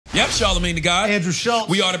Yep, Charlamagne the guy. Andrew Schulz.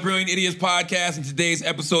 We are the Brilliant Idiots podcast, and today's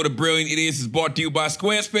episode of Brilliant Idiots is brought to you by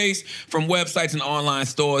Squarespace. From websites and online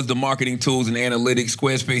stores, the marketing tools and analytics,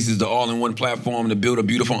 Squarespace is the all-in-one platform to build a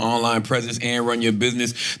beautiful online presence and run your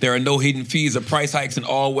business. There are no hidden fees or price hikes, and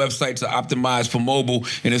all websites are optimized for mobile.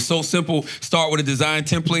 And it's so simple. Start with a design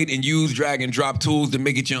template and use drag and drop tools to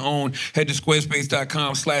make it your own. Head to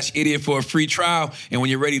squarespace.com/idiot for a free trial. And when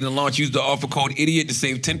you're ready to launch, use the offer code IDIOT to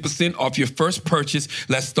save 10% off your first purchase.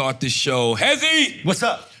 Let's start this show. Hezzy! What's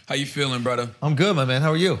up? How you feeling, brother? I'm good, my man. How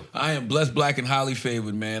are you? I am blessed, black, and highly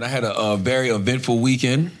favored, man. I had a very eventful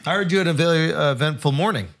weekend. I heard you had a very eventful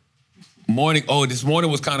morning. This morning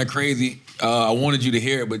was kind of crazy. I wanted you to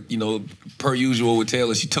hear it, but, you know, per usual with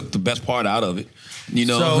Taylor, she took the best part out of it. You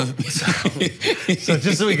know? So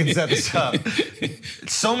just so we can set this up,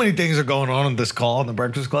 so many things are going on this call in the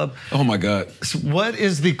Breakfast Club. Oh, my God. So what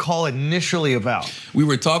is the call initially about? We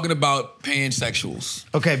were talking about pansexuals.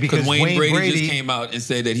 Okay, because Wayne Brady just came out and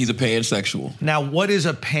said that he's a pansexual. Now, what is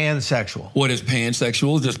a pansexual? What is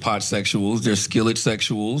pansexuals? There's Potsexuals. There's skillet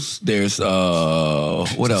sexuals. There's,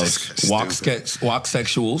 what else?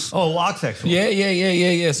 Woksexuals. Oh, Woksexuals.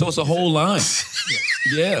 Yeah. So it's a whole line.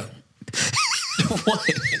 Yeah. What?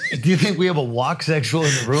 Do you think we have a Woksexual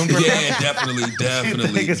in the room? Yeah, definitely. Do you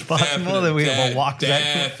think it's possible that we have a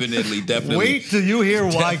Woksexual? Definitely. Wait till you hear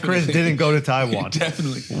why Chris didn't go to Taiwan.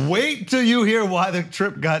 Definitely. Wait till you hear why the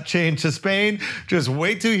trip got changed to Spain. Just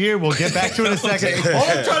wait till you hear. We'll get back to it in a second. All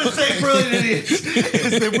I'm trying to say, Brilliant Idiots,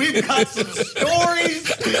 is that we've got some stories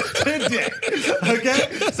today.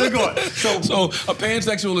 Okay? So go on. So a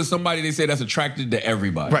pansexual is somebody they say that's attracted to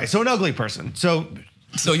everybody. Right. So an ugly person.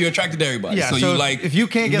 So you're attracted to everybody. Yeah, so you like if you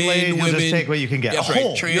can't get men, laid, women, you'll just take what you can get. That's a right.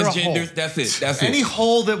 hole. Transgenders. That's it. Any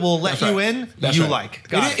hole that will let you in, you right. like.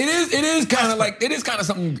 It is kind of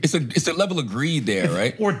something. It's a level of greed there,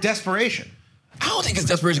 right? Or desperation. I don't think it's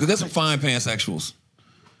desperation because there's some fine pansexuals.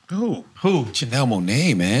 Who? Janelle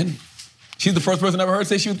Monáe, man. She's the first person I ever heard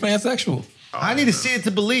say she was pansexual. I need to see it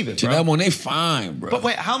to believe it, bro. Janelle Monáe, fine, bro. But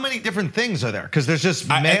wait, how many different things are there? Because there's just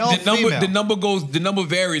male, female. The number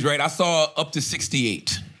varies, right? I saw up to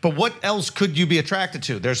 68. But what else could you be attracted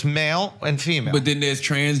to? There's male and female. But then there's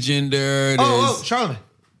transgender. Charlamagne.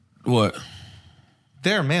 What?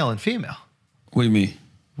 They're male and female. What do you mean?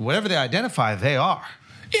 Whatever they identify, they are.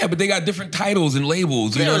 Yeah, but they got different titles and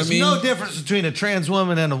labels. You know what I mean? There's no difference between a trans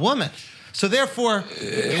woman and a woman. So therefore,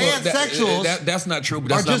 pansexuals that's not true, but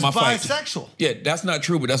that's not my fight. Bisexual. Yeah, that's not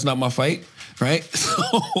true, but that's not my fight, right?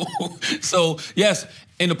 So yes,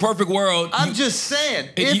 in the perfect world, I'm just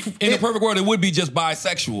saying. In the perfect world, it would be just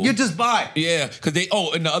bisexual. You're just bi. Yeah, because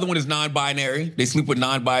and the other one is non-binary. They sleep with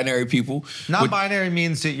non-binary people. Non-binary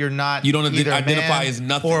means that you're not. You don't either identify as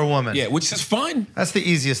nothing or a woman. Yeah, which is fun. That's the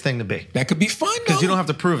easiest thing to be. That could be fun because you don't have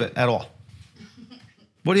to prove it at all.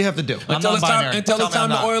 What do you have to do? Until it's time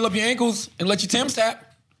to oil up your ankles and let your Tim's tap.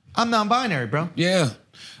 I'm non-binary, bro. Yeah.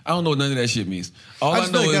 I don't know what none of that shit means. I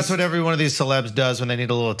just feel like that's what every one of these celebs does when they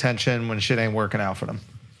need a little attention when shit ain't working out for them.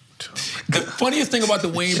 The funniest thing about the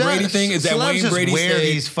Wayne Brady thing is that Wayne Brady wear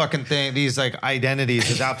these fucking things, these like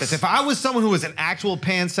identities as outfits. If I was someone who was an actual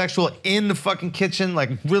pansexual in the fucking kitchen,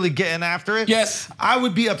 like really getting after it, yes, I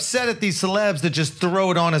would be upset at these celebs that just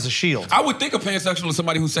throw it on as a shield. I would think a pansexual is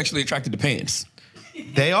somebody who's sexually attracted to pants.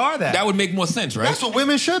 They are that. That would make more sense, right? That's what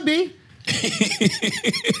women should be.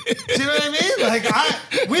 See what I mean? Like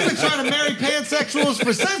we've been trying to marry pansexuals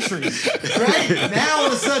for centuries, right? Now all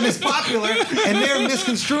of a sudden it's popular, and they're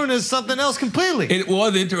misconstruing as something else completely. It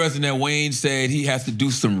was interesting that Wayne said he has to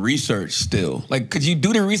do some research still. Like, could you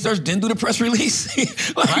do the research, then do the press release?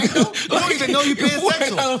 Like, you don't even know you're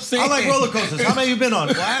pansexual. I like roller coasters. How many you been on?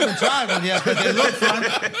 Well, I haven't tried one yet, but they look fun.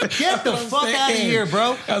 Get the fuck out of here,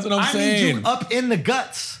 bro. That's what I'm saying. I need you up in the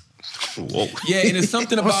guts. Whoa. Yeah, and it's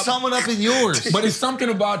something about someone up in yours. But it's something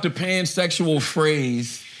about the pansexual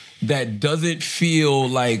phrase that doesn't feel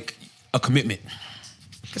like a commitment.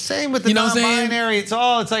 The same with the non-binary. It's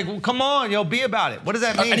like, well, come on, yo, be about it. What does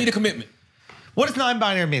that mean? I need a commitment. What does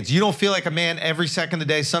non-binary mean? You don't feel like a man every second of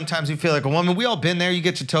the day. Sometimes you feel like a woman. We all been there. You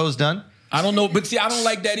get your toes done. I don't know, but see, I don't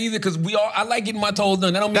like that either because I like getting my toes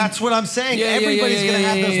done. That don't mean, that's what I'm saying. Everybody's gonna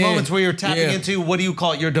have those moments where you're tapping into, what do you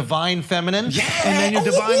call it? Your divine feminine, and then your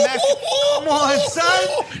divine masculine. Come on,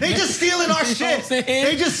 son. They just stealing our shit.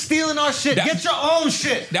 They just stealing our shit. Get your own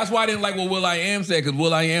shit. That's why I didn't like what will.i.am said, because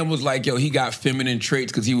will.i.am was like, yo, he got feminine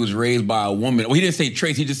traits because he was raised by a woman. Well, he didn't say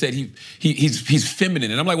traits. He just said he's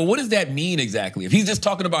feminine. And I'm like, well, what does that mean exactly? If he's just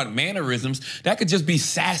talking about mannerisms, that could just be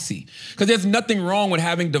sassy. Because there's nothing wrong with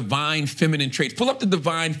having divine feminine traits. Pull up the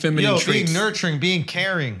divine feminine traits. Being nurturing, being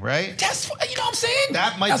caring, right? That's, you know what I'm saying?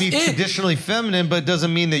 That might be traditionally feminine, but it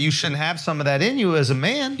doesn't mean that you shouldn't have some of that in you as a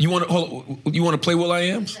man. You want to play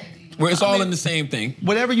will.i.am? Where it's all in the same thing.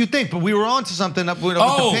 Whatever you think, but we were on to something up with the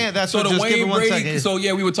pan. That's so what, the just give me 1 Brady, second. So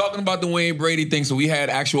yeah, we were talking about the Wayne Brady thing. So we had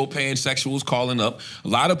actual pansexuals calling up. A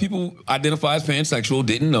lot of people identify as pansexual,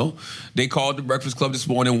 didn't know. They called the Breakfast Club this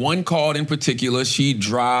morning. One called in particular. She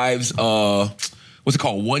drives, what's it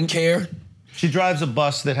called? One Care. She drives a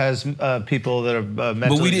bus that has people that are mentally disabled.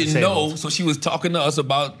 But we didn't know, so she was talking to us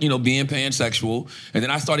about, being pansexual, and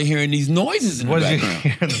then I started hearing these noises in the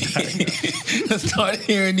background. I started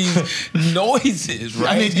hearing these noises,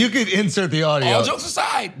 right? I mean, you could insert the audio. All jokes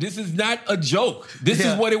aside, this is not a joke. This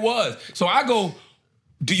is what it was. So I go,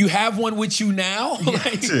 do you have one with you now?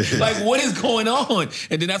 like, what is going on?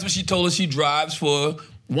 And then that's when she told us she drives for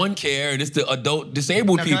One Care, and it's the adult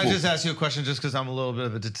disabled people. Can I just ask you a question just because I'm a little bit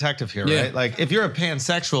of a detective here, right? Like, if you're a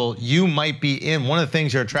pansexual, you might be in, one of the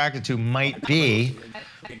things you're attracted to might be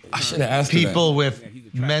I should have asked people with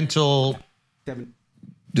mental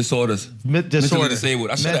disorders. Mentally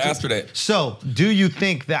disabled. I should have asked her that. So, do you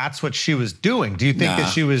think that's what she was doing? Do you think that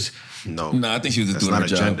she was... No, I think she was just doing her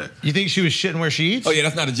job. Gender. You think she was shitting where she eats? Oh yeah,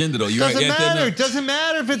 that's not a gender though. You're Doesn't right. matter. It doesn't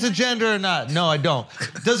matter if it's a gender or not. No, I don't.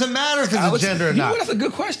 Doesn't matter if it's a gender or not. That's a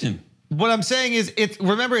good question. What I'm saying is,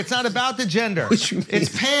 remember, it's not about the gender. It's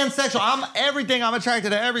pansexual. I'm everything. I'm attracted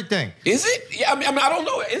to everything. Is it? Yeah, I mean, I don't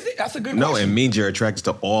know. Is it? That's a good question. No, it means you're attracted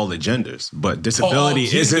to all the genders, but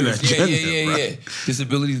disability isn't a gender. Yeah.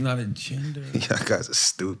 Disability is not a gender. Y'all guys are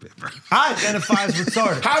stupid, bro. I identify as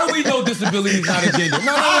retarded. How do we know disability is not a gender?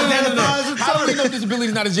 No. How do we know disability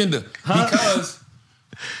is not a gender? Because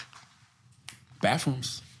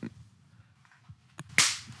bathrooms.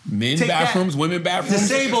 Men's bathrooms, women bathrooms.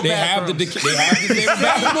 Disabled bathrooms. They have disabled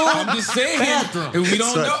bathrooms. I'm just saying. Bathroom. We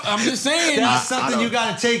don't know. I'm just saying. That's something you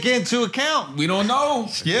got to take into account. We don't know.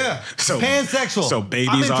 Yeah. So, pansexual. So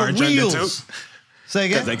babies are a gender too? Say again?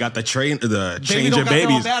 Because they got the changing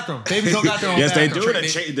babies. Babies don't got their own bathroom. Yes, they bathroom.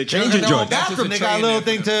 do. The changing joint. Bathroom. They got a little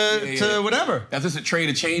thing to whatever. That's just a tray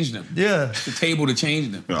to change them. Yeah. It's a table to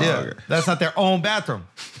change them. Oh, yeah. okay. That's not their own bathroom.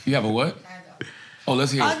 You have a what? Oh,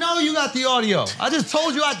 let's hear it. I know you got the audio. I just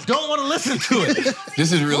told you I don't want to listen to it.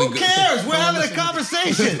 This is really Who good. Who cares? We're having a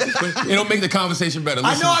conversation. It don't make the conversation better.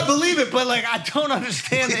 Listen. I know, I believe it, but like I don't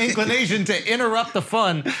understand the inclination to interrupt the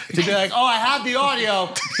fun, to be like, oh, I have the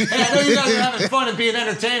audio, and I know you guys are having fun and being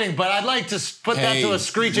entertaining, but I'd like to put that to a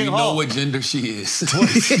screeching halt. You know what gender she is. Could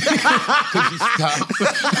you stop? Could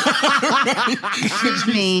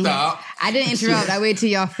you stop? I didn't interrupt. I waited till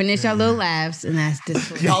y'all finish your little laughs, and that's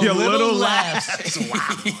just your little laughs.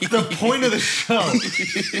 The point of the show.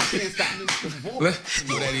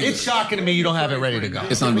 It's shocking to me you don't have it ready to go.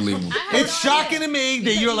 It's unbelievable. It's shocking to me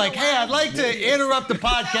that you're like, hey, I'd like to interrupt the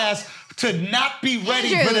podcast to not be ready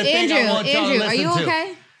for the thing I want y'all to listen to. Are you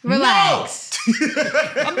okay? Relax. No.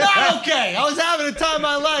 I'm not okay. I was having a time of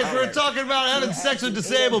my life. We were talking about having sex with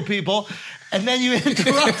disabled people. And then you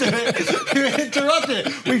interrupted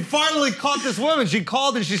it. We finally caught this woman. She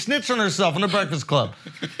called and she snitched on herself on the Breakfast Club.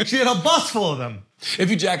 She had a bus full of them. If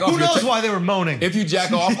you jack off, who knows why they were moaning? If you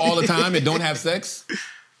jack off all the time and don't have sex,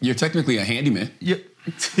 you're technically a handyman. Yeah.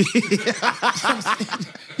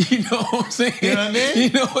 You know what I'm saying? You know what I mean? You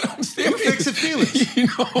know what I'm saying? You fix it, Felix. You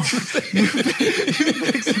know what I'm saying? You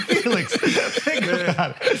fix it, Felix. Think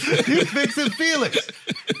about it. You fix it, Felix.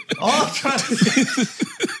 All I'm trying to say.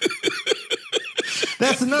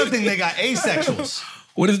 That's another thing. They got asexuals.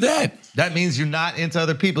 What is that? That means you're not into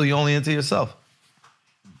other people. You're only into yourself.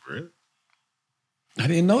 Really? I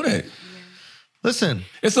didn't know that. Yeah. Listen.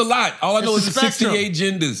 It's a lot. All I know is the spectrum. 68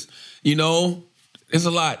 genders. You know? It's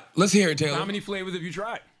a lot. Let's hear it, Taylor. How many flavors have you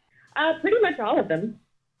tried? Pretty much all of them.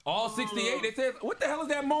 All 68? They said, what the hell is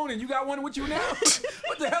that moaning? You got one with you now?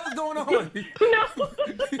 What the hell is going on? No.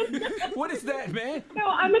 What is that, man? No,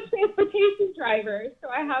 I'm a transportation driver, so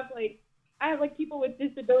I have people with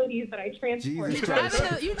disabilities that I transport. Jesus Christ.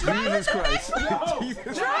 Jesus Christ.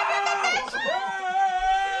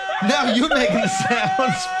 Now you're making the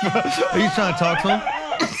sounds. Are you trying to talk to him?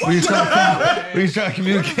 Were you trying to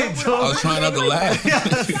communicate to him? I was trying not to laugh.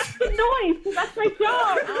 That's the noise, because that's my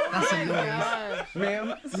job. That's a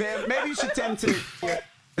Ma'am, maybe you should tend to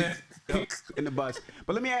in the bus.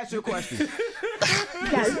 But let me ask you a question.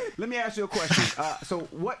 Yes. Let me ask you a question. So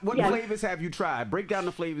what flavors have you tried? Break down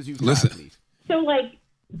the flavors you've tried, please. So like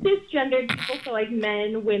cisgender people, so like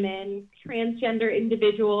men, women, transgender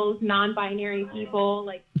individuals, non-binary people,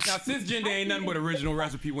 like. Now cisgender ain't nothing but original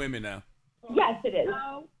recipe women now. Yes, it is.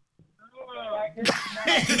 Ain't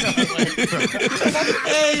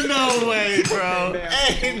no way, bro.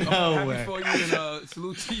 Ain't no Happy way. for you and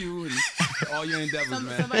salute to you and all your endeavors,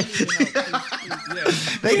 man. Somebody needs to know.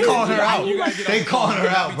 They calling her out. You gotta get They on calling her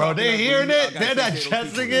phone. out, bro. They hearing it. They're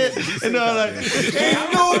digesting it. And they're like,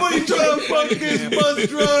 ain't nobody trying to fuck this bus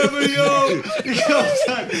driver, yo. You know what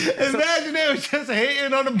I'm saying? Imagine they was just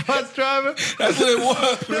hating on the bus driver. That's what it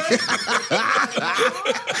was.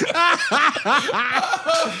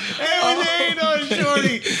 Hey, when they ain't on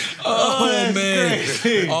shorty. Oh, that's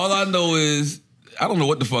crazy. All I know is, I don't know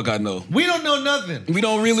what the fuck I know. We don't know nothing. We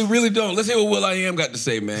don't really don't. Let's hear what will.i.am got to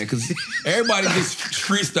say, man, because everybody just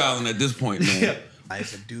freestyling at this point, man. Yeah. I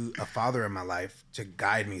used to do a father in my life to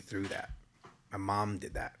guide me through that. My mom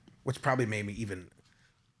did that, which probably made me even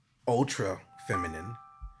ultra feminine,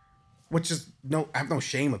 which is I have no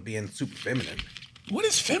shame of being super feminine. What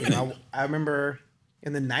is feminine? You know, I remember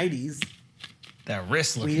in the 90s, That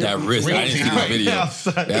wrist look. That wrist, I didn't see the video.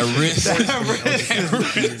 That wrist. That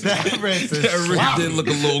wrist is That wrist sloppy. did look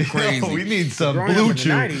a little crazy. Yo, we need some growing up blue in the chew.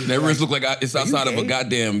 90s, That like, wrist look like it's outside of a gay?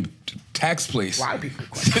 goddamn tax place. why people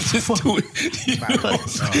question Just do it. You know? I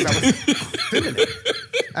was feminine.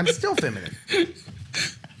 I'm still feminine.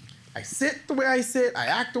 I sit the way I sit. I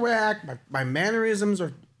act the way I act. My mannerisms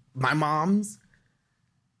are my mom's,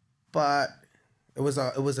 but it was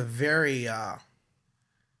a very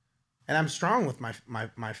and I'm strong with my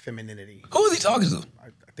femininity. Who is he talking to? I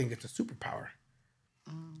think it's a superpower.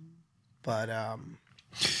 But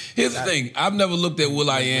Here's the thing. I've never looked at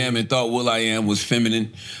will.i.am and thought will.i.am was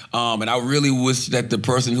feminine. And I really wish that the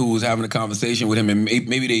person who was having a conversation with him, and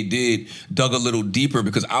maybe they did, dug a little deeper,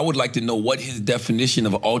 because I would like to know what his definition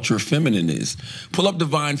of ultra feminine is. Pull up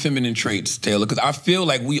divine feminine traits, Taylor, because I feel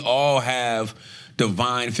like we all have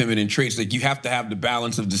divine feminine traits. Like, you have to have the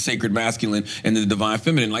balance of the sacred masculine and the divine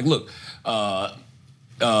feminine. Like, look, where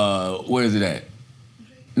is it at?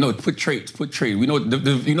 No, put traits. Put traits. We know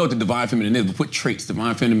you know what the divine feminine is, but put traits.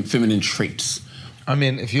 Divine feminine traits. I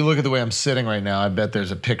mean, if you look at the way I'm sitting right now, I bet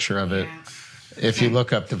there's a picture of it. If you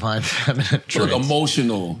look up divine feminine traits. Look,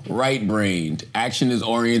 emotional, right-brained. Action is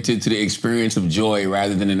oriented to the experience of joy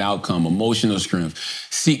rather than an outcome. Emotional strength.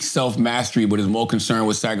 Seeks self-mastery, but is more concerned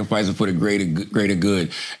with sacrificing for the greater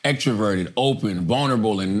good. Extroverted, open,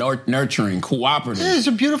 vulnerable, and nurturing. Cooperative. Yeah, these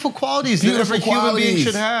are beautiful qualities that Beautiful every human being qualities.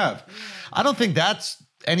 should have. I don't think that's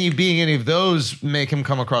any of those make him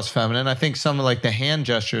come across feminine. I think some of like the hand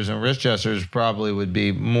gestures and wrist gestures probably would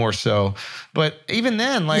be more so. But even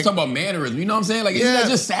then, You like, talking about mannerism. You know what I'm saying? Like, isn't Yeah. that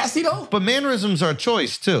just sassy, though? but mannerisms are a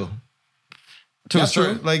choice too. To That's a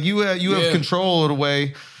certain, true. like you have Yeah. control of the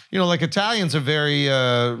way, you know, like Italians are very,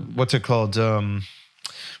 what's it called?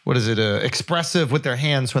 What is it? Expressive with their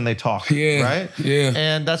hands when they talk. Yeah, Right? yeah.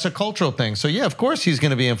 And that's a cultural thing. So yeah, of course he's going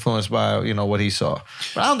to be influenced by, you know, what he saw.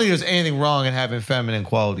 But I don't think there's anything wrong in having feminine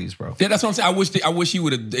qualities, bro. Yeah, that's what I'm saying. I wish he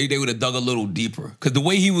would have. They would have dug a little deeper, because the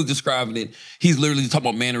way he was describing it, he's literally talking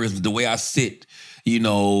about mannerisms. The way I sit, you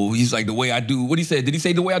know, he's like the way I do. What he said? Did he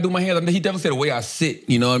say the way I do my hands? He definitely said the way I sit.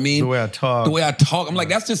 You know what I mean? The way I talk. The way I talk. I'm like,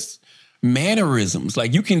 that's just mannerisms.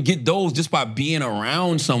 Like, you can get those just by being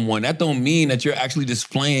around someone. That don't mean that you're actually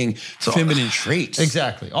displaying feminine traits.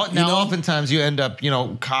 Exactly. Now, oftentimes you end up, you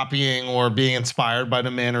know, copying or being inspired by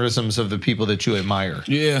the mannerisms of the people that you admire.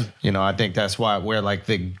 Yeah. You know, I think that's where like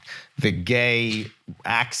the gay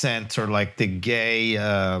accent or like the gay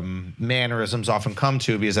mannerisms often come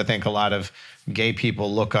to, because I think a lot of gay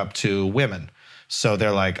people look up to women. So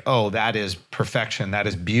they're like, oh, that is perfection. That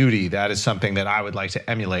is beauty. That is something that I would like to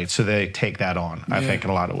emulate. So they take that on, I think, in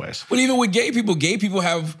a lot of ways. But even with gay people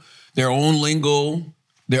have their own lingo,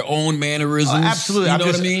 their own mannerisms. Absolutely. You know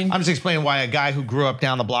what I mean? I'm just explaining why a guy who grew up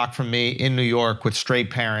down the block from me in New York with straight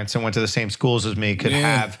parents and went to the same schools as me could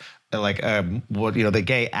have like what, you know, the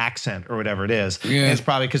gay accent or whatever it is. Yeah. And it's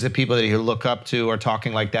probably because the people that he look up to are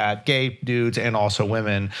talking like that, gay dudes and also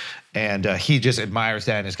women, and he just admires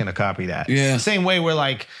that and is going to copy that. Yeah. Same way where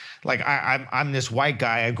like I'm this white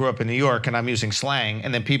guy, I grew up in New York and I'm using slang,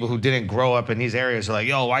 and then people who didn't grow up in these areas are like,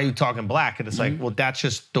 yo, why are you talking black? And it's like, well, that's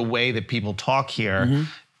just the way that people talk here.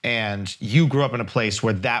 And you grew up in a place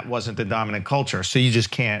where that wasn't the dominant culture, so you just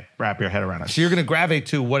can't wrap your head around it. So you're going to gravitate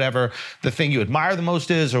to whatever the thing you admire the most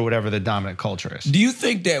is, or whatever the dominant culture is. Do you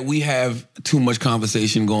think that we have too much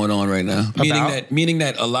conversation going on right now? Meaning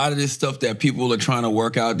that a lot of this stuff that people are trying to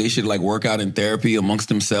work out, they should like work out in therapy amongst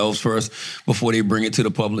themselves first before they bring it to the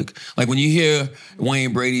public. Like when you hear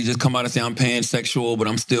Wayne Brady just come out and say, I'm pansexual, but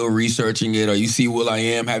I'm still researching it, or you see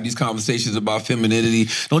will.i.am have these conversations about femininity,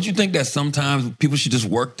 don't you think that sometimes people should just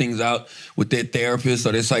work things out with their therapist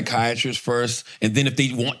or their psychiatrist first, and then if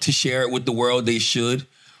they want to share it with the world, they should?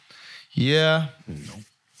 Yeah.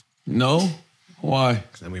 No? Why?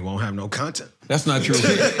 Then we won't have no content. That's not true.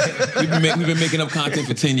 we've been making up content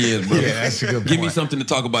for 10 years, bro. Yeah, that's a good point. Give me something to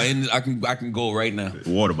talk about, and I can go right now.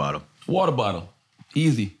 Water bottle. Water bottle.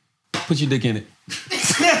 Easy. Put your dick in it.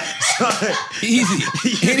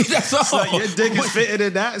 Easy. That's all. Son, your dick is fitting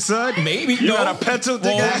in that, son? Maybe. You got a pencil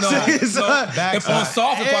dick accent, son? If on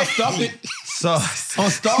soft, if I stuff it. So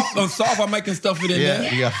On soft, I might can stuff it in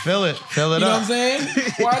there. you gotta fill it You know up. what I'm saying?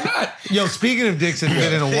 Why not? Yo, speaking of dicks that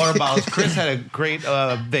fit in a water bottle, Chris had a great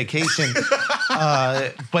vacation,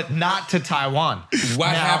 but not to Taiwan. What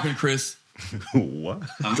happened, Chris? What?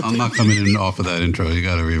 I'm not coming in off of that intro. You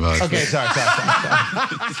got to revise. Okay, sorry.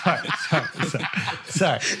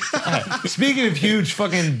 All right. Speaking of huge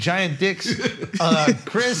fucking giant dicks,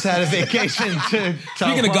 Chris had a vacation to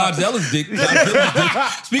Taiwan. Speaking of Godzilla's dick.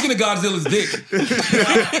 Speaking of Godzilla's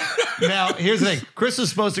dick. Now, here's the thing. Chris was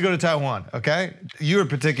supposed to go to Taiwan, okay? You were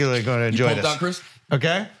particularly going to enjoy Pumped this. out, Chris?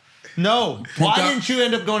 Okay? No. Why out? didn't you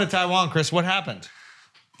end up going to Taiwan, Chris? What happened?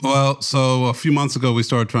 Well, so a few months ago, we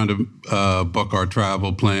started trying to book our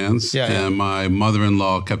travel plans. Yeah. And my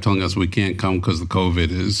mother-in-law kept telling us we can't come because the COVID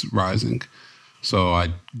is rising. So I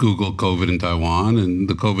Googled COVID in Taiwan, and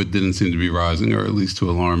the COVID didn't seem to be rising, or at least to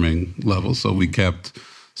alarming levels. So we kept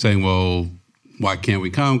saying, well, why can't we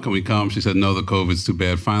come? Can we come? She said, no, the COVID's too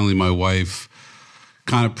bad. Finally, my wife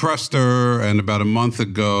kind of pressed her, and about a month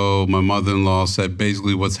ago, my mother-in-law said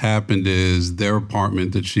basically what's happened is their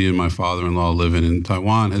apartment that she and my father-in-law live in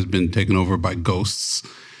Taiwan has been taken over by ghosts.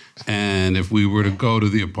 And if we were to go to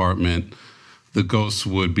the apartment, the ghosts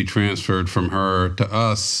would be transferred from her to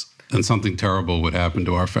us, and something terrible would happen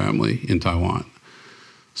to our family in Taiwan.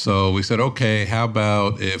 So we said, okay, how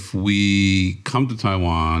about if we come to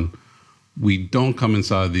Taiwan, we don't come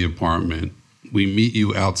inside the apartment, we meet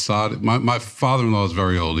you outside. My father-in-law is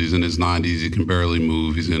very old. He's in his 90s. He can barely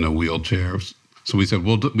move. He's in a wheelchair. So we said,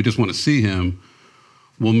 we just want to see him.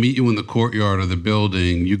 We'll meet you in the courtyard of the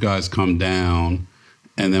building. You guys come down,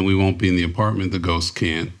 and then we won't be in the apartment. The ghosts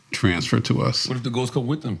can't transfer to us. What if the ghosts come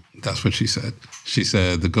with them? That's what she said. She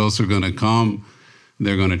said the ghosts are going to come.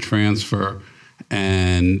 They're going to transfer.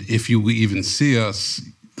 And if you even see us,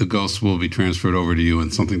 the ghosts will be transferred over to you,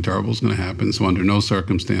 and something terrible is going to happen. So under no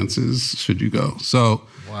circumstances should you go. So,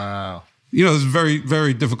 Wow. You know, it's very,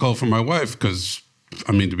 very difficult for my wife because,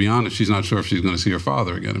 I mean, to be honest, she's not sure if she's going to see her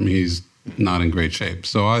father again. I mean, he's not in great shape.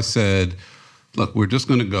 So I said, look, we're just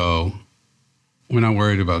going to go. We're not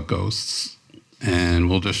worried about ghosts, and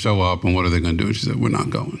we'll just show up, and what are they going to do? And she said, we're not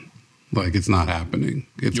going. Like, it's not happening.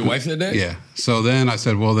 Your wife said that? Yeah. So then I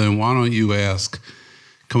said, well, then why don't you ask,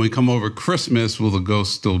 can we come over Christmas? Will the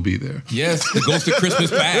ghost still be there? Yes, the ghost of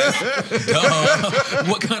Christmas past. Duh.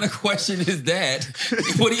 What kind of question is that?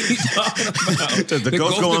 What are you talking about? Does the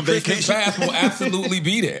ghost go on Christmas vacation? past will absolutely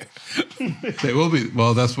be there. They will be.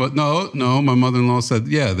 Well, that's what. No. My mother-in-law said,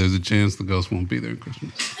 yeah, there's a chance the ghost won't be there at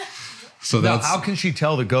Christmas. So Now, that's how can she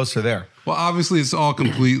tell the ghosts are there? well. Obviously, it's all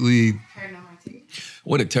completely.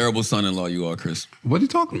 What a terrible son-in-law you are, Chris. What are you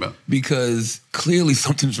talking about? Because clearly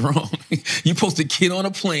something's wrong. You're supposed to get on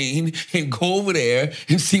a plane and go over there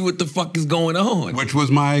and see what the fuck is going on. Which was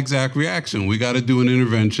my exact reaction. We got to do an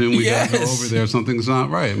intervention. We got to go Yes. over there. Something's not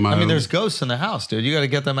right. I mean, there's ghosts in the house, dude. You got to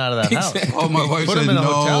get them out of that house. Exactly. Oh, my wife Put said them in a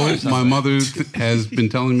hotel or no. something. My mother has been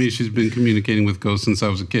telling me she's been communicating with ghosts since I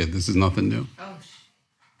was a kid. This is nothing new.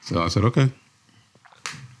 So I said, okay.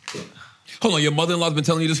 Hold on, your mother-in-law's been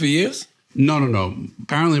telling you this for years? No.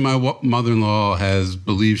 Apparently, my mother-in-law has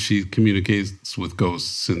believed she communicates with ghosts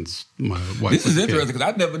since my wife. This is was a kid. interesting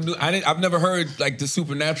because I never knew. I've never heard like the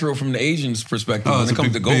supernatural from the Asians' perspective Oh, when it's it a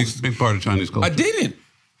comes big, to ghosts. big part of Chinese culture. I didn't.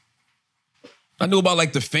 I knew about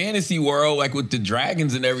like the fantasy world, like with the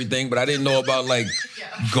dragons and everything, but I didn't know about like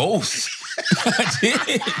ghosts. I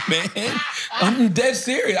didn't, man. I'm dead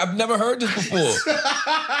serious. I've never heard this before.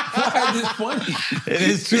 Why is this funny? It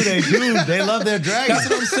is true. They do. They love their dragons. That's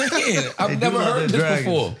what I'm saying. They I've do never love heard their this dragons.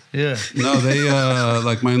 before. Yeah. No, they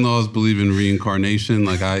like my in-laws believe in reincarnation.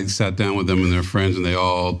 Like I sat down with them and their friends, and they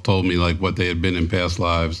all told me like what they had been in past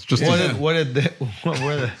lives. Just What were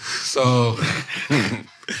they? so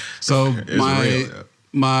real.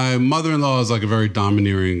 my mother-in-law is like a very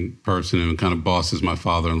domineering person and kind of bosses my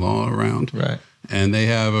father-in-law around. Right. And they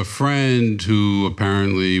have a friend who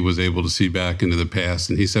apparently was able to see back into the past.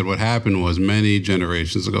 And he said what happened was many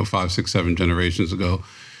generations ago, 5, 6, 7 generations ago,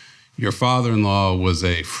 your father-in-law was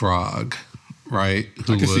a frog, right?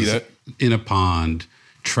 Who I can was see that. in a pond,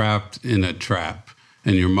 trapped in a trap.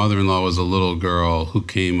 And your mother-in-law was a little girl who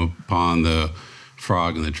came upon the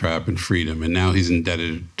frog in the trap and freed him. And now he's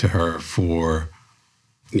indebted to her for,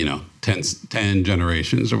 10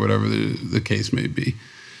 generations or whatever the case may be.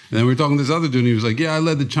 And then we were talking to this other dude, and he was like, yeah, I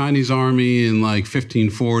led the Chinese army in like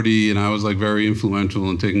 1540, and I was like very influential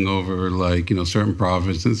in taking over like, certain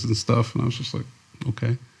provinces and stuff. And I was just like,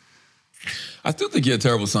 okay. I still think you're a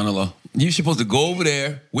terrible son-in-law. You're supposed to go over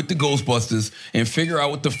there with the Ghostbusters and figure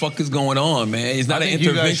out what the fuck is going on, man. It's not an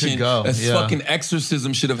intervention. A fucking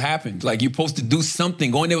exorcism should have happened. Like, you're supposed to do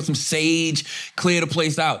something. Go in there with some sage, clear the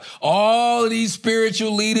place out. All of these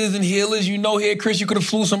spiritual leaders and healers, here, Chris, you could have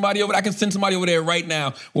flew somebody over. I can send somebody over there right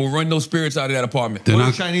now. We'll run those spirits out of that apartment. What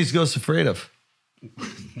are Chinese ghosts afraid of?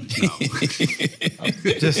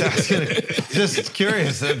 Just asking, just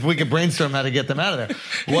curious if we could brainstorm how to get them out of there.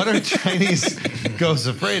 What are Chinese ghosts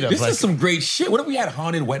afraid of? This is some great shit. What if we had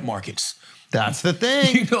haunted wet markets? That's the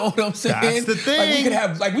thing. You know what I'm saying? That's the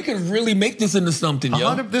thing. We could really make this into something,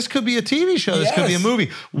 yo. This could be a TV show. This could be a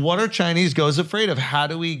movie. What are Chinese ghosts afraid of? How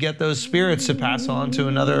do we get those spirits to pass on to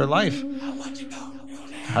another life?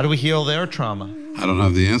 How do we heal their trauma? I don't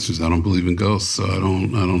have the answers. I don't believe in ghosts, so I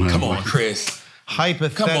don't have. Come on, Chris.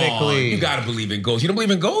 Hypothetically. Come on. You gotta believe in ghosts. You don't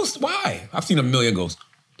believe in ghosts? Why? I've seen a million ghosts.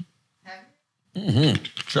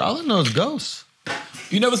 Charlotte knows ghosts.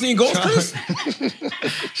 You never seen ghosts, Chris?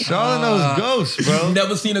 Charlotte knows ghosts, bro. You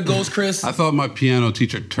never seen a ghost, Chris? I thought my piano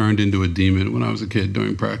teacher turned into a demon when I was a kid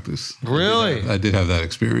during practice. Really? I did have that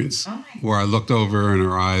experience where I looked over and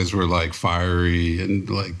her eyes were like fiery and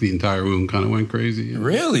like the entire room kind of went crazy.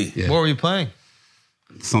 Really? Yeah. What were you playing?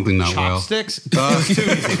 Something not Chopsticks? well. It was too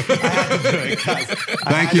easy. I had to do it, guys.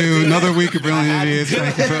 Thank you. Another week of Brilliant Idiots.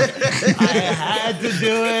 Thank you. I had to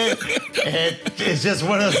do it. It's just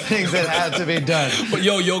one of those things that had to be done. But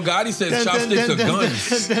Yo Gotti says chopsticks are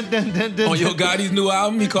guns. On Yo Gotti's new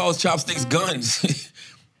album, he calls chopsticks guns.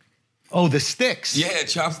 Oh, the sticks. Yeah,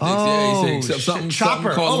 chopsticks. Yeah, he said something.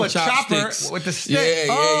 Chopper. Call a chopsticks. chopper with the stick.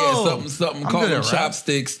 Yeah. Something. Call them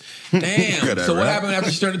chopsticks. Damn. So what happened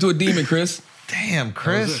after she turned into a demon, Chris? Damn,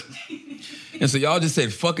 Chris. And so y'all just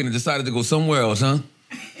said fuck it and decided to go somewhere else, huh?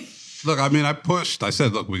 Look, I mean, I pushed. I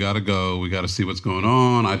said, look, we got to go. We got to see what's going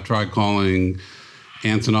on. I tried calling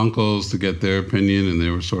aunts and uncles to get their opinion, and they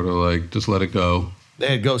were sort of like, just let it go. They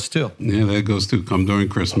had ghosts too. Yeah, they had ghosts too. Come during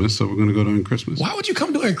Christmas, so we're going to go during Christmas. Why would you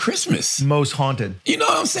come during Christmas? Most haunted. You know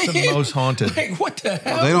what I'm saying? The most haunted. Like, what the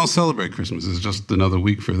hell? Well, they don't celebrate Christmas. It's just another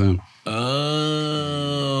week for them.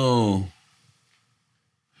 Oh.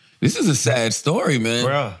 This is a sad story, man.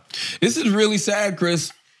 Bruh. This is really sad,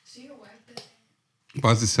 Chris.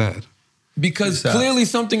 Why is it sad? Because clearly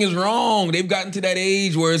something is wrong. They've gotten to that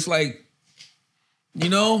age where it's like,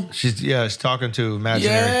 She's talking to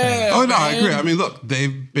imaginary things. Oh, no, I agree. I mean, look,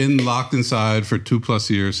 they've been locked inside for 2+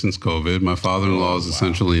 years since COVID. My father-in-law is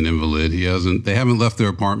essentially an invalid. They haven't left their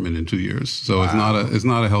apartment in 2 years. So it's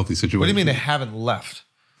not a healthy situation. What do you mean they haven't left?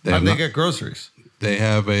 How do they get groceries? They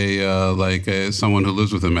have someone who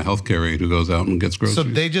lives with them, a healthcare aide who goes out and gets groceries. So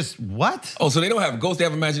they just what? Oh, so they don't have ghosts; they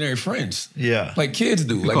have imaginary friends. Yeah, like kids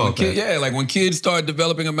do. Like when kids start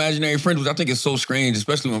developing imaginary friends, which I think is so strange,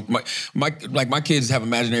 especially when my kids have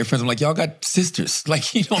imaginary friends. I'm like, y'all got sisters,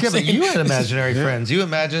 like you know. What I'm saying? But you had imaginary friends. You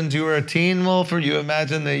imagined you were a teen wolf, or you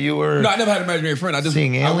imagined that you were. No, I never had an imaginary friend. I just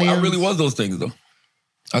seeing aliens. I really was those things though.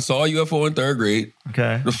 I saw a UFO in 3rd grade.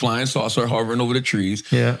 Okay. The flying saucer hovering over the trees.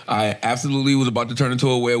 Yeah. I absolutely was about to turn into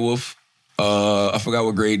a werewolf. I forgot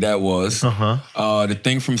what grade that was. The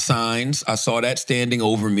thing from Signs, I saw that standing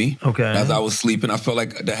over me. Okay. As I was sleeping, I felt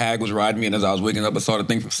like the hag was riding me, and as I was waking up, I saw the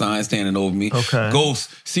thing from Signs standing over me. Okay.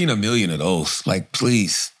 Ghosts, seen a million of those. Like,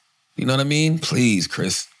 please. You know what I mean? Please,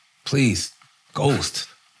 Chris. Please. Ghost.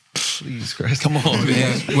 Please, Chris. Come on,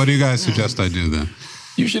 man. What do you guys suggest I do then?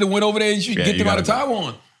 You should have went over there and you get them out of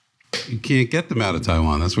Taiwan. You can't get them out of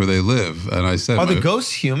Taiwan. That's where they live. And I said, are the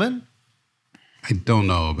ghosts human? I don't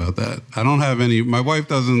know about that. I don't have any. My wife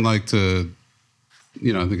doesn't like to,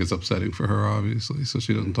 I think it's upsetting for her, obviously. So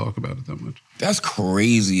she doesn't talk about it that much. That's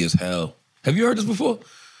crazy as hell. Have you heard this before?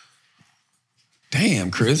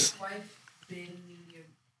 Damn, Chris.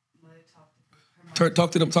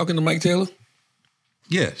 Talking to Mike Taylor?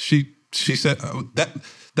 Yeah, she said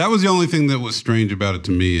that was the only thing that was strange about it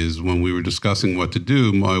to me is when we were discussing what to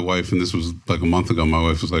do, my wife, and this was like a month ago, my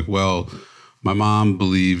wife was like, well, my mom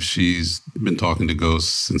believes she's been talking to ghosts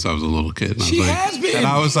since I was a little kid. And She has been. And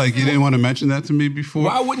I was like, you didn't want to mention that to me before?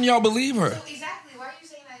 Why wouldn't y'all believe her? So exactly, why are you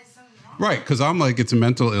saying that it's something wrong? Right, because I'm like, it's a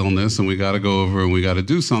mental illness and we got to go over and we got to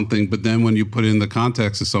do something. But then when you put in the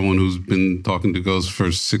context of someone who's been talking to ghosts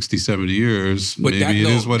for 60, 70 years, But maybe it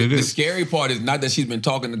is what it is. The scary part is not that she's been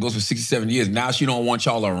talking to ghosts for 60, 70 years. Now she don't want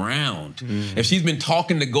y'all around. If she's been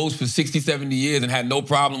talking to ghosts for 60, 70 years and had no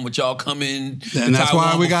problem with y'all coming And that's Taiwan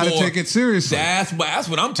why we got to before, take it seriously. That's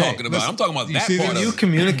what I'm talking about. I'm talking about that part Do you of it.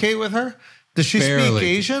 communicate with her? Does she Barely. speak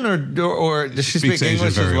Asian or does she speak speaks Asian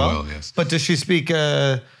English as very well? well, yes. But does she speak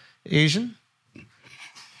Asian?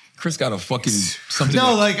 Chris got a fucking something.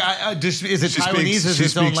 No, like, is it Taiwanese? Is she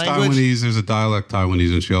its own speaks language? Taiwanese. There's a dialect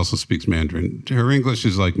Taiwanese, and she also speaks Mandarin. Her English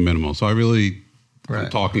is like minimal, so I really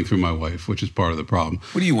am talking through my wife, which is part of the problem.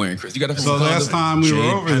 What are you wearing, Chris? You got So last time we were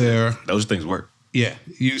over there, those things work. yeah,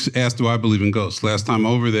 you asked, do I believe in ghosts? Last time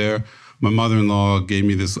over there, my mother-in-law gave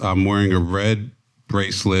me this. I'm wearing a red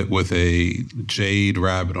bracelet with a jade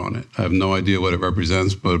rabbit on it. I have no idea what it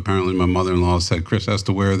represents, but apparently my mother-in-law said Chris has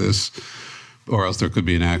to wear this, or else there could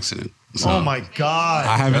be an accident. So Oh my God.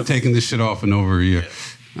 I haven't taken this shit off in over a year.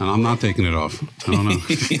 And I'm not taking it off. I don't know.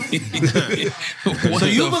 So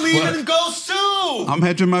you believe in ghosts too? I'm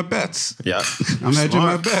hedging my bets. Yeah. I'm hedging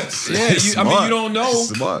my bets. Yeah, I mean, you don't know.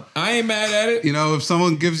 Smart. I ain't mad at it. You know, if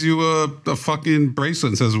someone gives you a fucking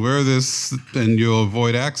bracelet and says, wear this and you'll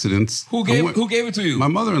avoid accidents. Who gave it to you? My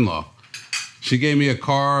mother-in-law. She gave me a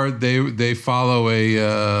card. They follow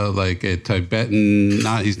like a Tibetan,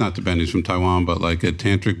 he's not Tibetan, he's from Taiwan, but like a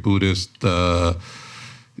tantric Buddhist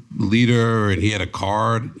leader, and he had a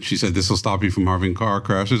card. She said, this will stop you from having car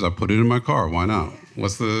crashes. I put it in my car. Why not?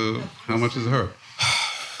 How much is it hurt?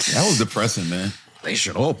 That was depressing, man. They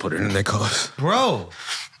should all put it in their cars. Bro,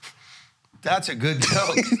 that's a good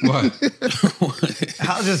joke. What?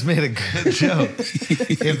 Hal just made a good joke.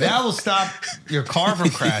 If that will stop your car from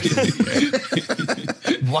crashing,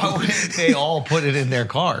 why wouldn't they all put it in their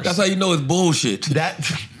cars? That's how you know it's bullshit. You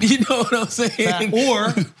know what I'm saying?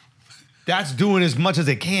 Or that's doing as much as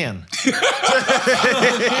it can. It's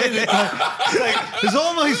like, there's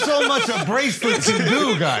only so much a bracelet can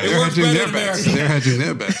do, guys. They're hedging their bets. They're hedging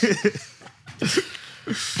their bets.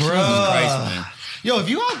 Bro. Yo,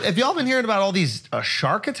 have y'all been hearing about all these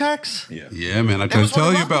shark attacks? Yeah, man. I tried to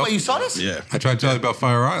tell you about. You saw this? Yeah. I tried to tell you about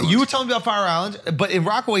Fire Island. You were telling me about Fire Island, but in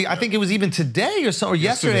Rockaway, I think it was even today or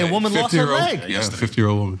yesterday, a woman lost her leg. Yeah,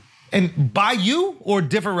 50-year-old woman. And by you or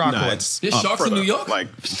different Rockaway? No, it's There's sharks in New York? Like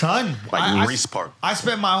Son, Reese Park. I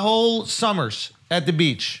spent my whole summers at the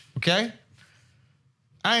beach, okay?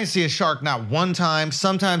 I didn't see a shark not one time.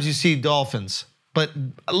 Sometimes you see dolphins. But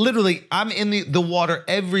literally, I'm in the water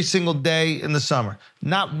every single day in the summer.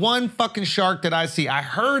 Not one fucking shark that I see. I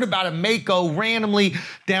heard about a mako randomly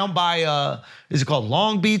down by, is it called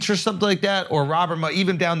Long Beach or something like that? Or Robert,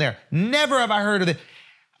 even down there. Never have I heard of it.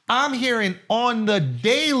 I'm hearing on the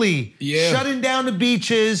daily, shutting down the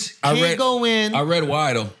beaches, can't go in. I read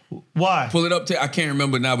why, though. Why? Pull it up. I can't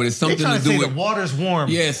remember now, but it's something They trying to to do say with... the water's warm.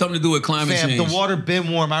 Yeah, it's something to do with climate Fam, change. the water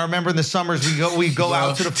been warm. I remember in the summers we go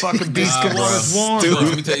out to the fucking beach. The water's warm. Bro,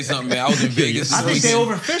 let me tell you something, man. I was in Vegas. I think they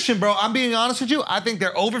overfishing, bro. I'm being honest with you. I think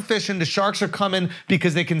they're overfishing. The sharks are coming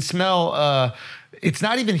because they can smell. It's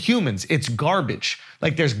not even humans. It's garbage.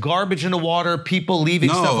 Like there's garbage in the water. People leaving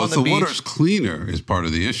stuff on the beach. No, the water's cleaner is part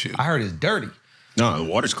of the issue. I heard it's dirty. No, the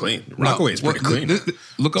water's clean. Rockaway is pretty clean.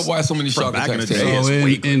 Look up why so many shark back in attacks. the day. So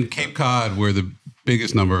It's in Cape Cod, where the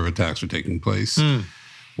biggest number of attacks are taking place,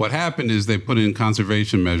 what happened is they put in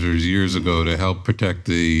conservation measures years ago to help protect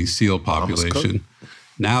the seal population.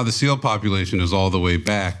 Now the seal population is all the way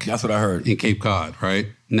back. That's what I heard. In Cape Cod, right?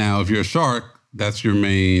 Now, if you're a shark, that's your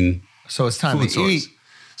main So it's time food to source. eat.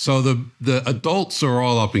 So the adults are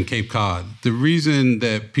all up in Cape Cod. The reason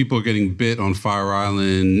that people are getting bit on Fire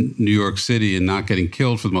Island, New York City, and not getting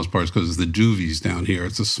killed for the most part is because it's the juvies down here.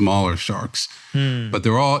 It's the smaller sharks. But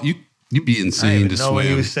they're all you'd be insane to know what he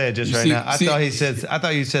swim. was saying just right now. I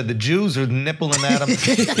thought you said the Jews were nippling at him.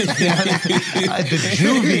 The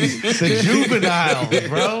juvies, the juveniles,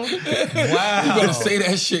 bro. Wow. You better say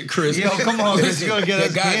that shit, Chris. Yo, come on, Chris. You're going to get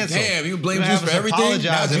us God canceled. damn, you blame You're Jews gonna for have us everything? Now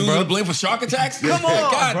apologizing, Jews bro. are blamed for shark attacks? Come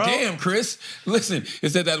on, God bro. damn, Chris. Listen, it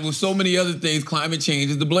said that with so many other things, climate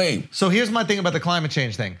change is to blame. So here's my thing about the climate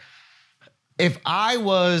change thing. If I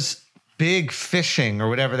was big fishing or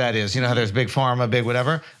whatever that is, you know how there's big pharma, big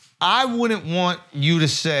whatever, I wouldn't want you to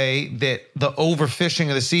say that the overfishing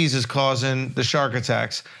of the seas is causing the shark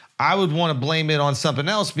attacks. I would want to blame it on something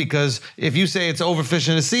else because if you say it's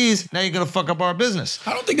overfishing the seas, now you're going to fuck up our business.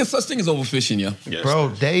 I don't think there's such thing as overfishing, yo. Yes. Bro,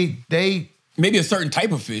 they Maybe a certain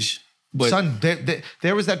type of fish, but son,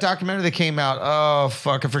 there was that documentary that came out. Oh,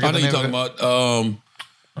 fuck, I forget I know the you're name talking of it.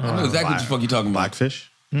 about. I know exactly what the fuck you're talking about.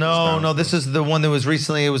 Blackfish? No, this is the one that was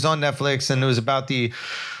recently. It was on Netflix, and it was about the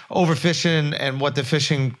overfishing and what the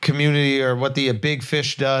fishing community or what the big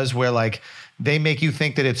fish does, where like they make you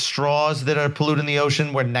think that it's straws that are polluting the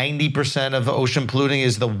ocean, where 90% of ocean polluting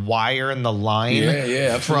is the wire and the line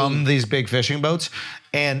Yeah, from these big fishing boats.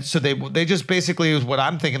 And so they just basically, what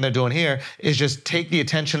I'm thinking they're doing here is just take the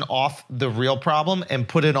attention off the real problem and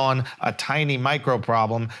put it on a tiny micro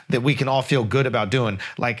problem that we can all feel good about doing.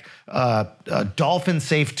 Like dolphin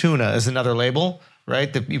safe tuna is another label,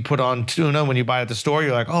 right? That you put on tuna when you buy it at the store.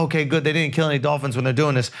 You're like, oh, okay, good. They didn't kill any dolphins when they're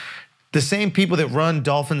doing this. The same people that run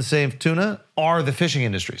dolphin safe tuna are the fishing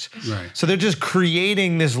industries. Right. So they're just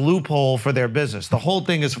creating this loophole for their business. The whole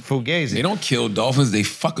thing is fugazi. They don't kill dolphins, they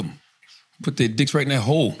fuck them. Put their dicks right in that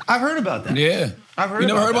hole. I've heard about that. Yeah. I've heard You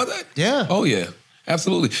never about heard that. about that? Yeah. Oh, yeah.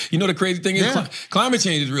 Absolutely. You know the crazy thing is? Yeah. Climate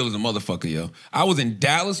change is real as a motherfucker, yo. I was in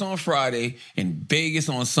Dallas on Friday, in Vegas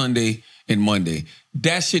on Sunday and Monday.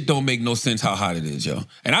 That shit don't make no sense how hot it is, yo.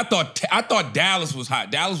 And I thought Dallas was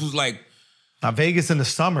hot. Dallas was like... Now Vegas in the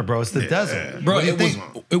summer, bro. It's the desert. Bro, What do you it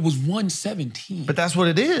think? was 117. But that's what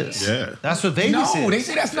it is. Yeah. That's what Vegas is. No, they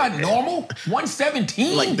say that's not normal.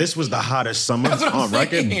 117. Like this was the hottest summer That's what I'm on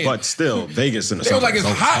record, saying. but still, Vegas in the They summer. was like, it's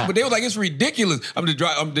so hot, but they was like, it's ridiculous. One of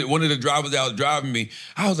the drivers that was driving me.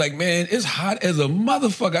 I was like, man, it's hot as a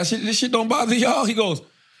motherfucker. This shit don't bother y'all. He goes,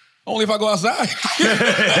 only if I go outside.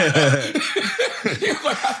 He was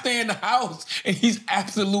like, I stay in the house. And he's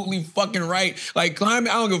absolutely fucking right. Like, I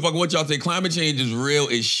don't give a fuck what y'all say. Climate change is real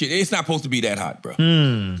as shit. It's not supposed to be that hot, bro.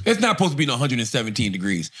 It's not supposed to be 117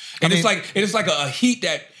 degrees. And it's like a heat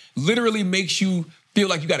that literally makes you feel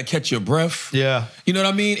like you got to catch your breath. Yeah. You know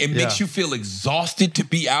what I mean? It makes you feel exhausted to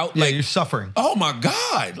be out. Yeah, Like, you're suffering. oh my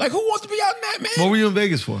God. Like, who wants to be out in that, man? What were you in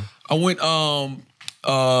Vegas for? I went,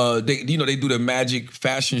 they do the Magic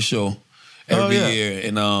fashion show every year.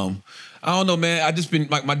 And I don't know, man. I just been,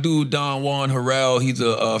 like, my dude, Don Juan Harrell, he's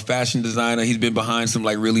a fashion designer. He's been behind some,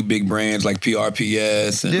 like, really big brands like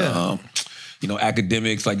PRPS and,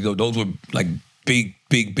 Academics. Like, those were, like, big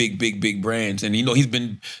brands. And, he's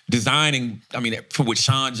been designing, with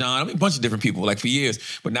Sean John, a bunch of different people, like, for years.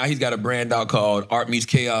 But now he's got a brand out called Art Meets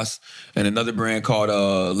Chaos and another brand called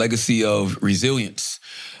Legacy of Resilience.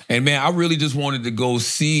 And, man, I really just wanted to go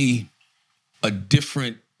see a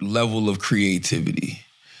different level of creativity.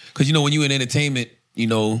 Because, when you're in entertainment,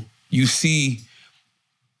 you see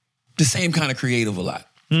the same kind of creative a lot.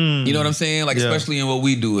 You know what I'm saying? Like, especially in what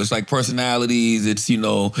we do. It's like personalities. It's, you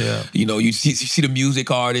see the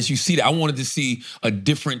music artists. You see that. I wanted to see a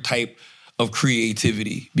different type of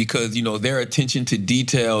creativity because, their attention to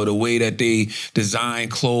detail, the way that they design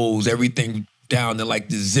clothes, everything down to, like,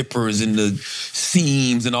 the zippers and the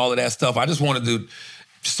seams and all of that stuff. I just wanted to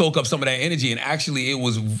soak up some of that energy, and actually it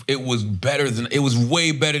was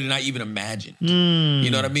way better than I even imagined.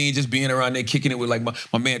 You know what I mean? Just being around there, kicking it with, like,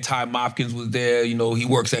 my man Ty Mopkins was there. He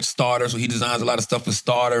works at Starter, so he designs a lot of stuff for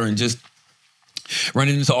Starter, and just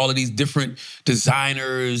running into all of these different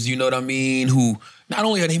designers, you know what I mean, who not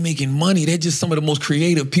only are they making money, they're just some of the most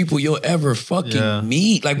creative people you'll ever fucking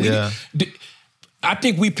meet. Like, I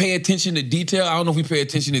think we pay attention to detail. I don't know if we pay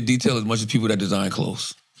attention to detail as much as people that design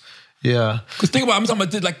clothes. Yeah. Because think about it, I'm talking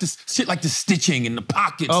about, like, this shit, like the stitching and the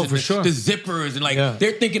pockets and the zippers, and, like,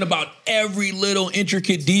 they're thinking about every little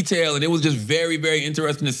intricate detail, and it was just very, very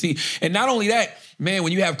interesting to see. And not only that, man,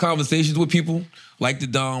 when you have conversations with people like the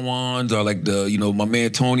Don Juans or like the, my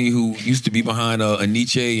man Tony, who used to be behind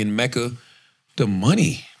Aniche and Mecca, the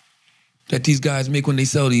money that these guys make when they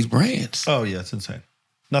sell these brands. Oh, yeah, it's insane.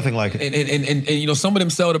 Nothing like it. And some of them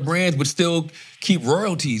sell the brands but still keep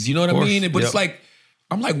royalties, you know what I mean? But it's like,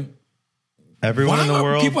 I'm like, everyone in the world.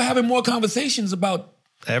 Why are people having more conversations about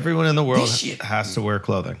everyone in the world this shit? Has to wear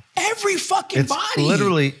clothing. Every fucking body. It's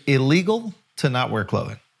literally illegal to not wear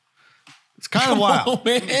clothing. It's kind of wild.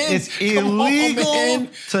 Man. It's illegal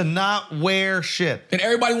to not wear shit. And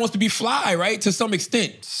everybody wants to be fly, right? To some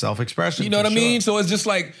extent. Self-expression. You know what I mean? So it's just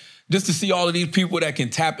like, just to see all of these people that can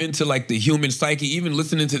tap into, like, the human psyche, even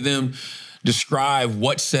listening to them describe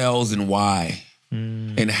what sells and why.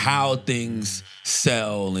 And how things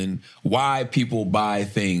sell and why people buy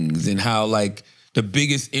things and how, like, the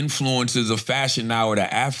biggest influencers of fashion now are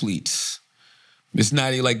the athletes. It's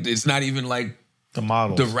not even like the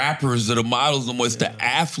models, the rappers or the models anymore. It's the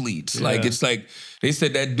athletes. Yeah. Like, it's like they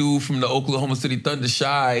said that dude from the Oklahoma City Thunder,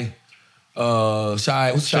 Shy, what's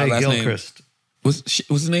Shy last Gilchrist. name? What's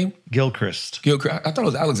his name? Gilchrist. I thought it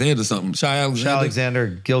was Alexander something. Shy Alexander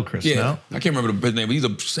Gilchrist, no? I can't remember his name, but he's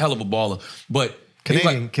a hell of a baller. But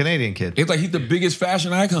Canadian kid. It's like he's the biggest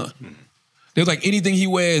fashion icon. There's like anything he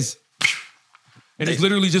wears, and it's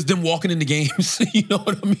literally just them walking in the games. You know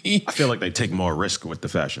what I mean? I feel like they take more risk with the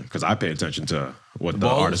fashion because I pay attention to what the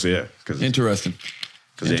artists Interesting.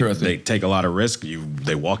 Because they take a lot of risk.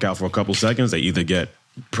 They walk out for a couple seconds. They either get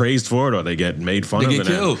praised for it or they get made fun They of. get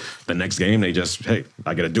killed. The next game, they just, hey,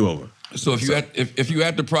 I get a do-over. So if you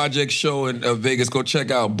at the project show in Vegas, go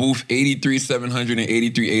check out booth 83700 and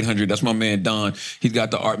 83800. That's my man Don. He's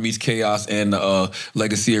got the Art Meets Chaos and the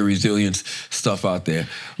Legacy of Resilience stuff out there.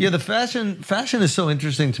 Yeah, the fashion is so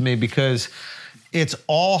interesting to me because it's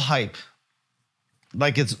all hype.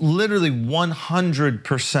 Like it's literally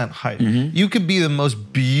 100% hype. Mm-hmm. You could be the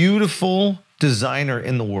most beautiful designer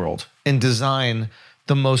in the world and design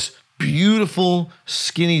the most beautiful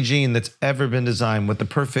skinny jean that's ever been designed with the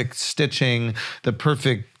perfect stitching, the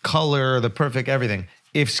perfect color, the perfect everything.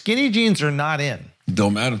 If skinny jeans are not in,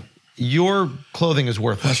 Don't matter. your clothing is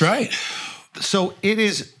worthless. That's right. So it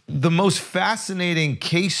is the most fascinating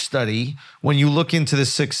case study when you look into the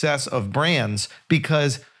success of brands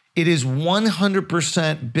because it is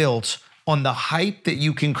 100% built on the hype that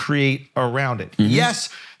you can create around it. Yes,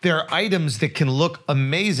 there are items that can look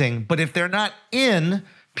amazing, but if they're not in,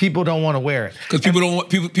 people don't want to wear it. Because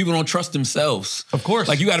people don't trust themselves. Of course.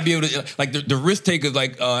 Like you got to be able to, like the risk takers,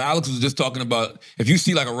 like Alex was just talking about, if you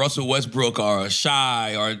see like a Russell Westbrook or a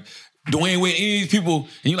Shy or Dwayne Wade, any of these people,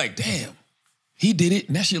 and you're like, damn, he did it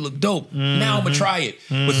and that shit look dope. Now I'm going to try it.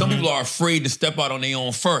 But some people are afraid to step out on their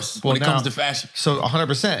own first when it comes to fashion. So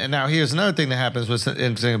 100%. And now here's another thing that happens what's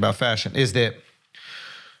interesting about fashion is that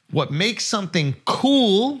what makes something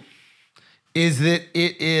cool is that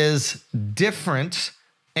it is different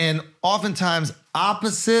and oftentimes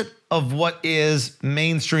opposite of what is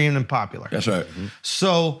mainstream and popular. That's right.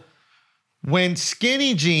 So when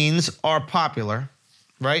skinny jeans are popular,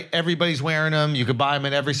 right? Everybody's wearing them. You could buy them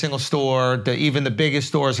in every single store. Even the biggest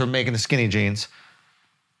stores are making the skinny jeans.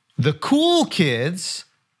 The cool kids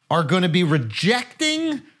are going to be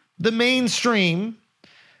rejecting the mainstream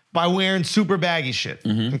by wearing super baggy shit,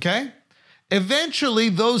 okay? Eventually,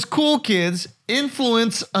 those cool kids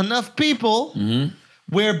influence enough people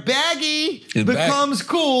where baggy becomes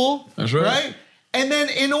cool. That's right. And then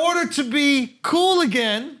in order to be cool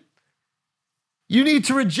again, you need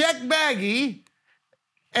to reject baggy,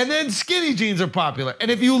 and then skinny jeans are popular.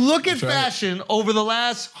 And if you look at fashion over the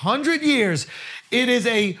last 100 years, it is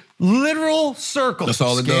a literal circle. That's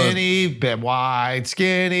all it does. Skinny, wide,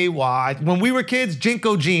 skinny, wide. When we were kids,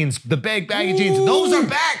 Jinko jeans, the big baggy jeans, those are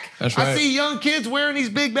back. That's right. I see young kids wearing these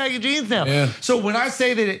big baggy jeans now. Yeah. So when I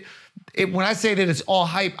say that when I say that it's all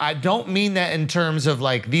hype, I don't mean that in terms of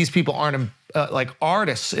like these people aren't like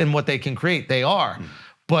artists in what they can create. They are.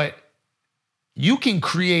 But you can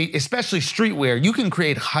create, especially streetwear, you can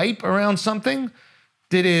create hype around something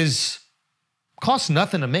that costs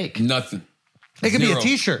nothing to make. Nothing. It could be Zero. a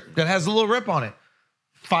t-shirt that has a little rip on it.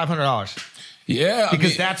 $500. Yeah.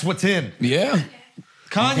 Because that's what's in. Yeah.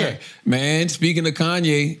 Kanye. Man, speaking of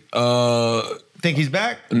Kanye, Think he's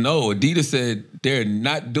back? no, Adidas said they're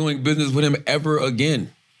not doing business with him ever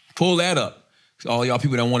again. Pull that up. All y'all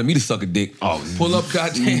people that wanted me to suck a dick. Oh, pull up,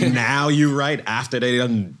 goddamn. Now you right after they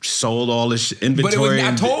done sold all this But inventory.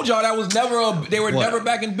 I told y'all that was never they were never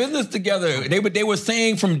back in business together. They were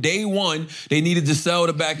saying from day one they needed to sell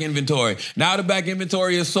the back inventory. Now the back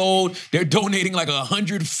inventory is sold. They're donating like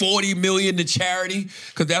 $140 million to charity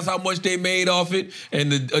because that's how much they made off it.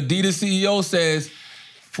 And the Adidas CEO says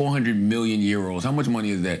 400 million euros. How much money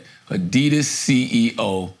is that? Adidas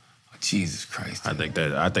CEO. Jesus Christ. I think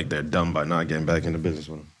they're dumb by not getting back into business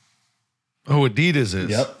with him. Oh, Adidas is.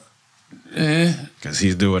 Yep. Because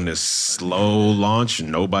he's doing this slow launch.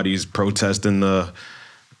 Nobody's protesting the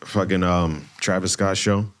fucking Travis Scott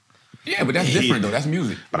show. Yeah, but that's different though. That's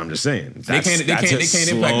music. But I'm just saying. They can't impact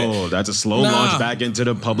that. That's a slow launch back into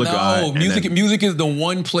the public eye. No, music is the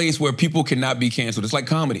one place where people cannot be canceled. It's like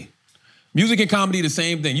comedy. Music and comedy, the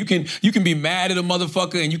same thing. You can be mad at a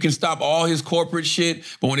motherfucker and you can stop all his corporate shit,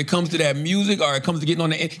 but when it comes to that music or when it comes to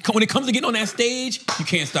getting on that stage, you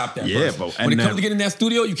can't stop that person. But when it comes to getting in that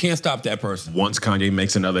studio, you can't stop that person. Once Kanye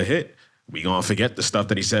makes another hit, we gonna forget the stuff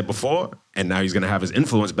that he said before, and now he's gonna have his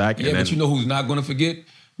influence back. Yeah, but you know who's not gonna forget?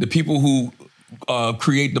 The people who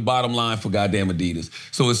create the bottom line for goddamn Adidas.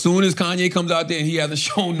 So as soon as Kanye comes out there and he hasn't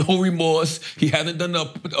shown no remorse, he hasn't done the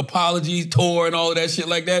apology tour and all of that shit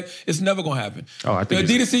like that, it's never gonna happen. Oh, I think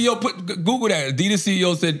the Adidas CEO Google that. Adidas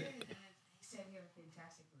CEO said,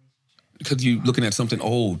 because you're looking at something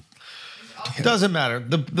old. It doesn't matter.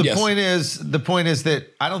 The point is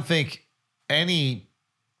that I don't think any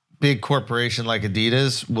big corporation like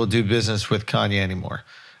Adidas will do business with Kanye anymore.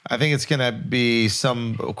 I think it's going to be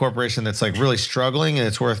some corporation that's like really struggling and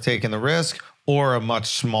it's worth taking the risk, or a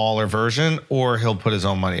much smaller version, or he'll put his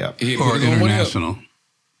own money up. Or international.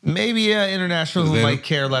 Maybe international who might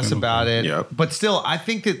care less about it. Yep. But still, I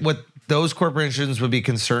think that what those corporations would be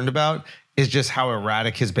concerned about is just how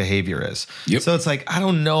erratic his behavior is. Yep. So it's like, I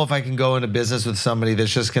don't know if I can go into business with somebody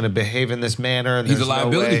that's just going to behave in this manner. And He's there's a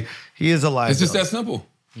liability. No way. He is a liability. It's just that simple.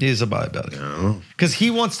 He is a liability. Because he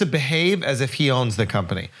wants to behave as if he owns the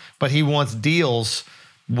company, but he wants deals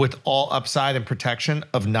with all upside and protection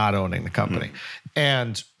of not owning the company.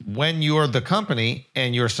 And when you're the company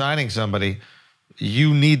and you're signing somebody,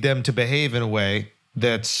 you need them to behave in a way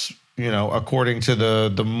that's, according to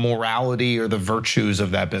the morality or the virtues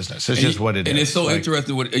of that business. It's just what it is. And it's so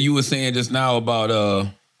interesting what you were saying just now about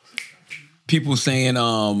people saying,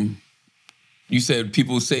 you said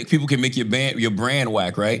people can make your brand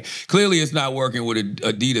whack, right? Clearly it's not working with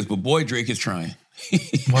Adidas, but boy, Drake is trying.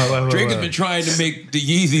 Drake has been trying to make the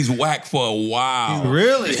Yeezys whack for a while.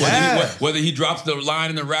 Really? Whether he drops the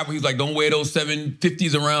line in the rap where he's like, don't wear those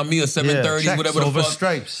 750s around me or 730s, whatever the fuck.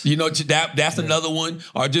 Stripes. That's another one.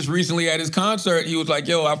 Or just recently at his concert, he was like,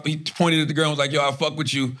 he pointed at the girl and was like, I fuck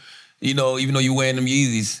with you, even though you wearing them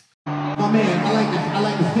Yeezys. My man, I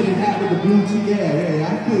like the fitted hat with the blue tee. Yeah,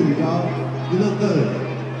 I feel you, dog. You look good.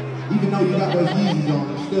 Even though you got those Yeezys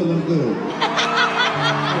on, you still look good.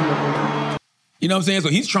 You know what I'm saying? So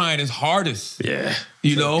he's trying his hardest. Yeah.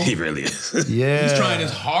 He really is. Yeah. He's trying his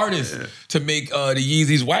hardest to make the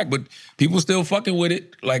Yeezys whack, but people still fucking with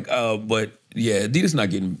it. But yeah, Adidas not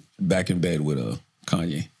getting back in bed with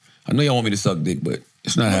Kanye. I know y'all want me to suck dick, but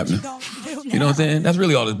it's not happening. You know what I'm saying? That's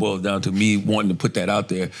really all this boils down to, me wanting to put that out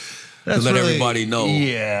there to let everybody know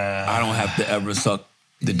I don't have to ever suck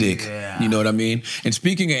the dick. Yeah. You know what I mean? And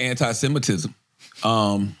speaking of anti-Semitism,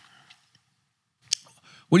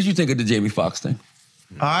 what did you think of the Jamie Foxx thing?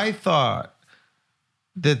 I thought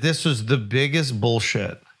that this was the biggest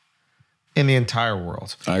bullshit in the entire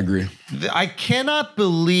world. I agree. I cannot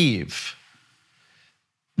believe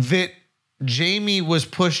that Jamie was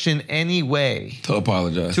pushed in any way to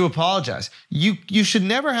apologize. You should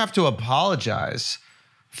never have to apologize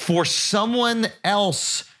for someone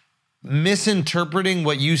else misinterpreting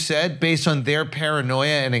what you said based on their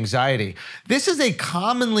paranoia and anxiety. This is a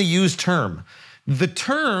commonly used term. The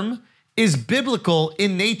term is biblical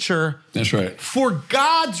in nature. That's right. For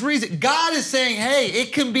God's reason. God is saying, hey,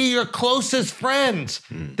 it can be your closest friends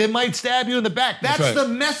that might stab you in the back. That's right. the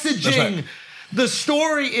messaging. That's right. The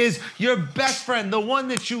story is your best friend, the one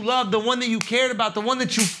that you love, the one that you cared about, the one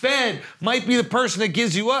that you fed, might be the person that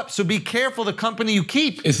gives you up. So be careful the company you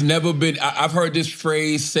keep. It's never been, I've heard this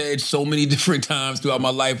phrase said so many different times throughout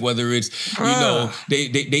my life, whether it's, they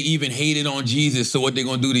even hated on Jesus, so what they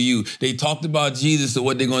gonna do to you? They talked about Jesus, so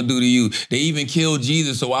what they gonna do to you? They even killed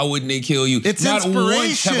Jesus, so why wouldn't they kill you? It's not inspiration.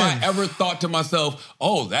 once have I ever thought to myself,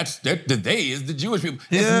 the they is the Jewish people.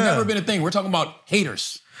 It's never been a thing. We're talking about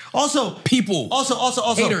haters. Also, people.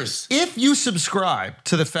 Also, haters. If you subscribe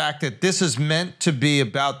to the fact that this is meant to be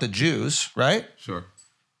about the Jews, right? Sure.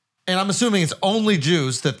 And I'm assuming it's only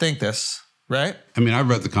Jews that think this, right? I mean, I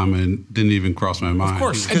read the comment, didn't even cross my mind. Of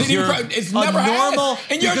course, it's never normal.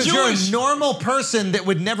 And you're Jewish. You're a normal person that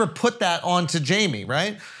would never put that onto Jamie,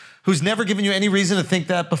 right? Who's never given you any reason to think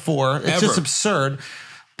that before. It's just absurd.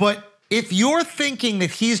 But if you're thinking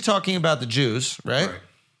that he's talking about the Jews, right?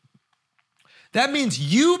 That means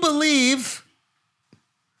you believe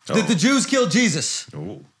that the Jews killed Jesus.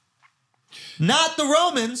 Not the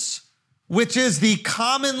Romans, which is the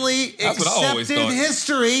commonly accepted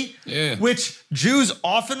history, which Jews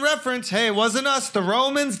often reference. Hey, it wasn't us. The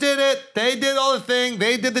Romans did it. They did all the thing.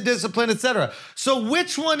 They did the discipline, etc. So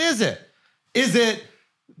which one is it? Is it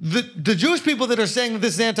the Jewish people that are saying that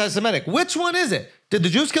this is anti-Semitic? Which one is it? Did the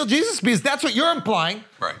Jews kill Jesus? Because that's what you're implying.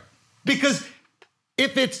 Right. Because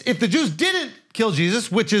if the Jews didn't kill Jesus,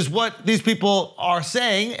 which is what these people are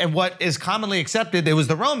saying and what is commonly accepted, it was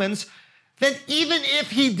the Romans, then even if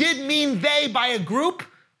he did mean they by a group,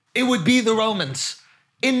 it would be the Romans.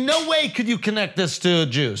 In no way could you connect this to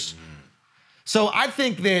Jews. So I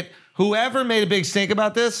think that whoever made a big stink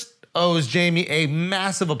about this owes Jamie a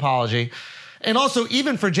massive apology. And also,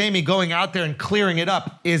 even for Jamie going out there and clearing it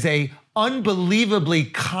up is a unbelievably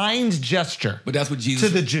kind gesture. But that's what Jesus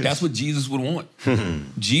to the Jews. That's what Jesus would want.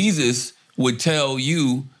 Jesus would tell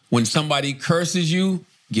you when somebody curses you,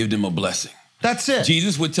 give them a blessing. That's it.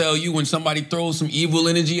 Jesus would tell you when somebody throws some evil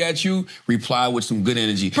energy at you, reply with some good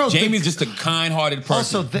energy. Jamie's just a kind-hearted person.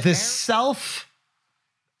 Also, the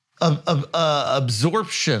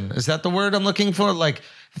self-absorption, is that the word I'm looking for? Like,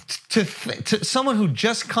 to someone who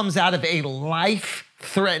just comes out of a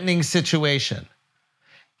life-threatening situation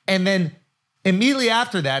and then immediately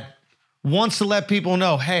after that wants to let people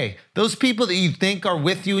know, hey, those people that you think are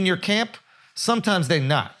with you in your camp, sometimes they're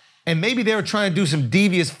not. And maybe they were trying to do some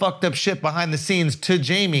devious, fucked up shit behind the scenes to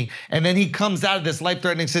Jamie. And then he comes out of this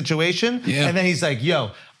life-threatening situation. And then he's like,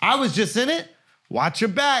 yo, I was just in it. Watch your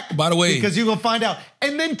back. By the way, because you're going to find out.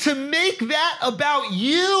 And then to make that about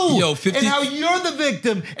you 50, and how you're the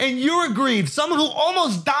victim and you're aggrieved, someone who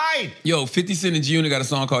almost died. 50 Cent and G-Unit got a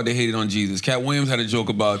song called They Hated on Jesus. Cat Williams had a joke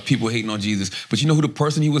about people hating on Jesus. But you know who the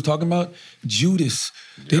person he was talking about? Judas.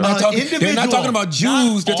 They're not talking about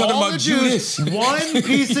Jews. They're talking about Judas. One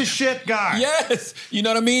piece of shit guy. Yes. You know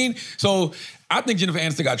what I mean? So I think Jennifer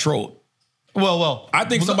Aniston got trolled. Well, I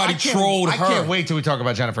think somebody trolled her. I can't wait till we talk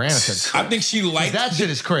about Jennifer Aniston. I think she liked that shit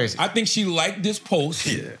is crazy. I think she liked this post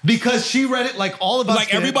because she read it like all of us,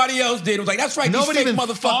 like everybody else did. It was like, that's right. Nobody these fake even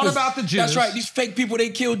motherfuckers thought about the Jews. That's right. These fake people, they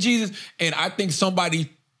killed Jesus. And I think somebody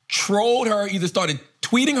trolled her, either started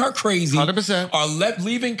tweeting her crazy, 100%, or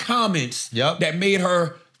leaving comments that made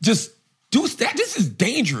her just do that. This is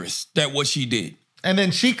dangerous. That what she did. And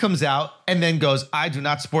then she comes out and then goes, I do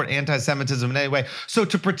not support anti-Semitism in any way. So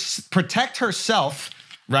to protect herself,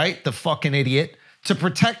 right, the fucking idiot, to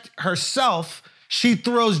protect herself, she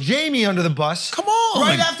throws Jamie under the bus. Come on.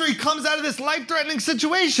 Right after he comes out of this life-threatening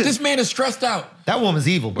situation. This man is stressed out. That woman's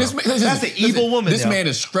evil, bro. That's an evil woman. This man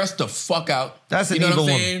is stressed the fuck out. That's an evil evil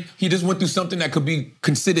woman. Woman. He just went through something that could be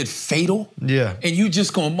considered fatal. Yeah. And you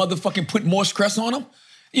just gonna motherfucking put more stress on him?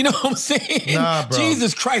 You know what I'm saying? Nah, bro.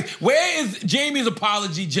 Jesus Christ. Where is Jamie's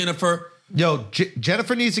apology, Jennifer?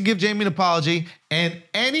 Jennifer needs to give Jamie an apology. And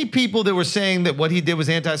any people that were saying that what he did was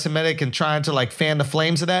anti-Semitic and trying to like fan the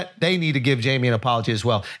flames of that, they need to give Jamie an apology as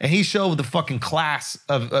well. And he showed the fucking class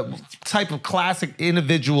of type of classic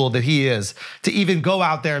individual that he is to even go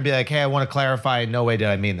out there and be like, hey, I want to clarify. No way did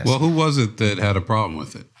I mean this. Well, who was it that had a problem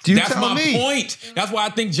with it? That's my point. That's why I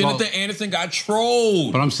think Jennifer Aniston got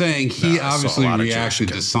trolled. But I'm saying he obviously reacted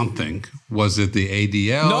to something. Was it the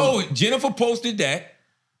ADL? No, Jennifer posted that.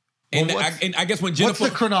 And, I guess when Jennifer...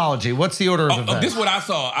 What's the chronology? What's the order of events? This is what I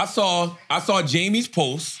saw. I saw Jamie's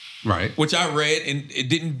post, right, which I read, and it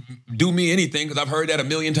didn't do me anything because I've heard that a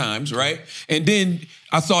million times, right? And then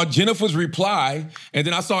I saw Jennifer's reply, and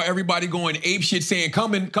then I saw everybody going ape shit saying,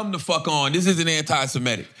 come the fuck on. This isn't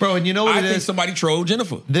anti-Semitic. Bro, and you know what I think somebody trolled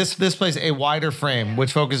Jennifer. This plays a wider frame,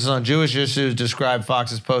 which focuses on Jewish issues, describe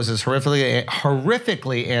Fox's post as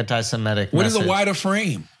horrifically anti-Semitic What is a wider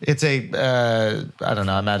frame? It's I don't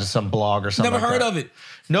know, I imagine some blog or something. Never heard of it.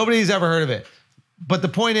 Nobody's ever heard of it. But the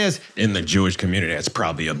point is, in the Jewish community, that's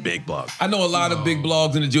probably a big blog. I know a lot of big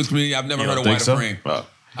blogs in the Jewish community. I've never heard of wider frame.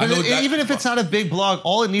 I know even if it's not a big blog,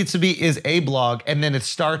 all it needs to be is a blog, and then it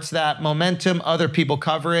starts that momentum. Other people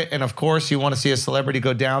cover it, and of course, you want to see a celebrity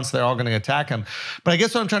go down, so they're all going to attack him. But I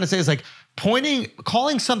guess what I'm trying to say is like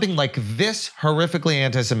calling something like this horrifically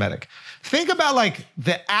anti-Semitic. Think about like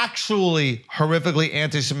the actually horrifically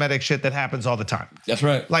anti-Semitic shit that happens all the time. That's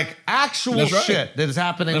right. Like actual shit that is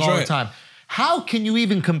happening all the time. How can you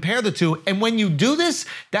even compare the two? And when you do this,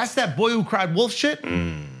 that's that boy who cried wolf shit.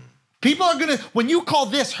 People are gonna, when you call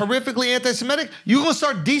this horrifically anti-Semitic, you're gonna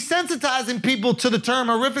start desensitizing people to the term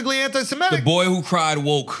horrifically anti-Semitic. The boy who cried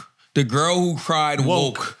woke. The girl who cried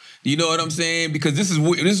woke. You know what I'm saying? Because this is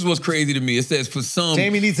what's crazy to me. It says for some...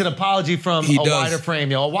 Jamie needs an apology from wider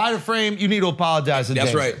frame, yo. A wider frame, you need to apologize to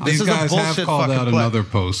That's Jamie. right. These guys have called out another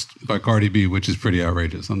post by Cardi B, which is pretty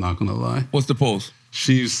outrageous. I'm not gonna lie. What's the post?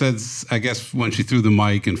 She says, I guess when she threw the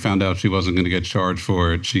mic and found out she wasn't going to get charged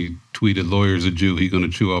for it, she tweeted, lawyer's a Jew, he's going to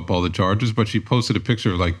chew up all the charges. But she posted a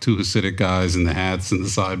picture of like two Hasidic guys in the hats and the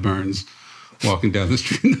sideburns walking down the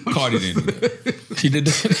street. Cardi didn't do that. She did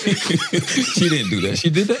that. She didn't do that. She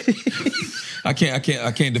did that. I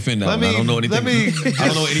can't defend that one. I don't know anything. I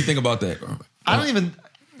don't know anything about that. I don't even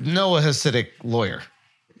know a Hasidic lawyer.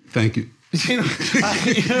 Thank you.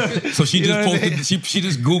 So she just posted. She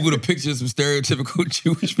just Googled a picture of some stereotypical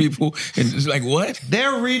Jewish people, and it's like, what?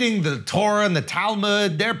 They're reading the Torah and the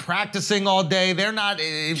Talmud. They're practicing all day. They're not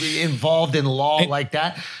involved in law like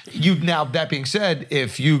that. Now, that being said,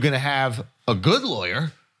 if you're gonna have a good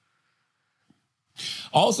lawyer.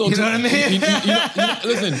 Also, you know what I mean?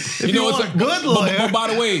 Listen, you know what's a good lawyer? But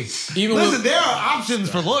by the way, there are options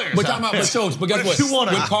for lawyers. But talking about but guess what? If you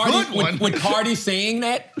want with Cardi saying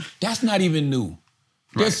that, that's not even new.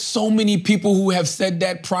 There's so many people who have said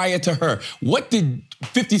that prior to her. What did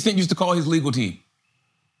 50 Cent used to call his legal team?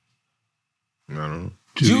 I don't know.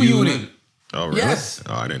 Jew unit. Oh, really? Yes.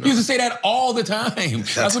 Oh, I didn't know. He used to say that all the time.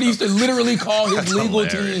 That's what he used to literally call his legal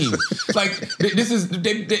team. Like, this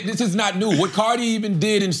is not new. What Cardi even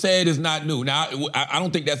did and said is not new. Now, I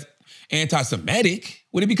don't think that's anti-Semitic.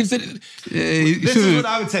 Would it be considered? This is what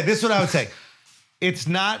I would say. It's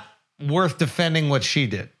not worth defending what she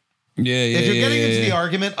did. Yeah. If you're getting into the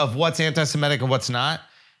argument of what's anti-Semitic and what's not,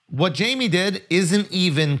 what Jamie did isn't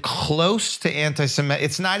even close to anti-Semitic.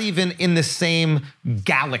 It's not even in the same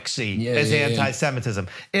galaxy as anti-Semitism.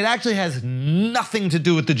 It actually has nothing to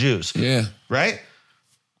do with the Jews. Yeah. Right?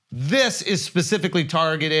 This is specifically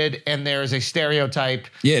targeted, and there is a stereotype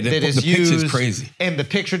that is the used. picture's crazy. And the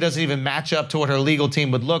picture doesn't even match up to what her legal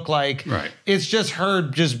team would look like. Right. It's just her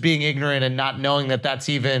just being ignorant and not knowing that that's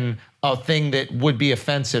even a thing that would be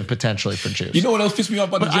offensive potentially for Jews. You know what else pissed me off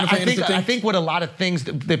about the Jennifer Aniston thing? I think what a lot of things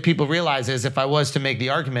that people realize is, if I was to make the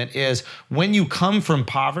argument, is when you come from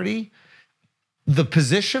poverty, the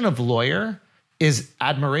position of lawyer is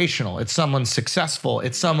admirational. It's someone successful.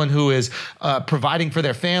 It's someone who is providing for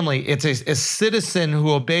their family. It's a citizen who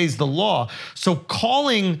obeys the law. So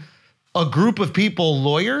calling a group of people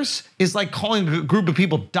lawyers is like calling a group of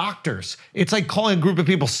people doctors. It's like calling a group of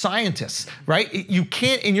people scientists, right? You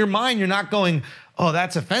can't, in your mind, you're not going, oh,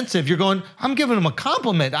 that's offensive. You're going, I'm giving them a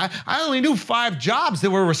compliment. I only knew 5 jobs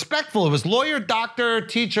that were respectful. It was lawyer, doctor,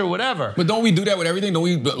 teacher, whatever. But don't we do that with everything? Don't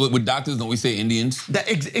we, with doctors, don't we say Indians?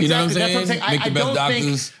 Exactly, You know what I'm saying? that's what I'm saying. Make the best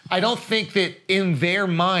doctors. I don't think that in their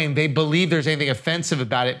mind they believe there's anything offensive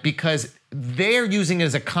about it, because they're using it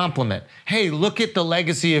as a compliment. Hey, look at the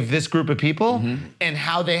legacy of this group of people and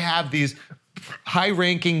how they have these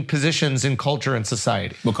high-ranking positions in culture and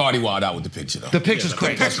society. But Cardi wild out with the picture, though. The picture's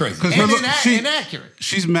crazy. That's crazy. Inaccurate.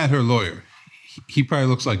 She's met her lawyer. He probably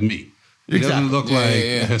looks like me. He doesn't look like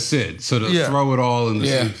Hasid. So to throw it all in the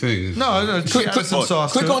same thing. No, click some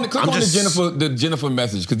sauce. Click on the Jennifer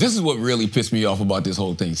message, because this is what really pissed me off about this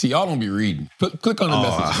whole thing. See, y'all don't be reading. Click on the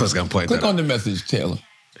message. I was gonna play. Click on the message, Taylor.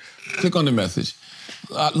 Click on the message.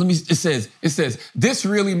 It says, this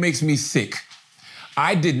really makes me sick.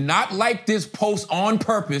 I did not like this post on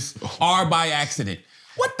purpose or by accident.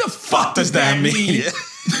 What the fuck does that mean?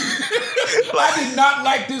 I did not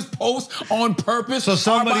like this post on purpose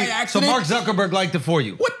or by accident. So Mark Zuckerberg liked it for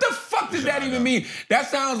you. What the fuck does that even mean? That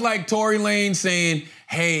sounds like Tory Lanez saying,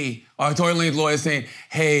 hey, or Tory Lane's lawyer saying,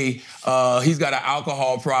 hey, he's got an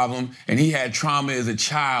alcohol problem and he had trauma as a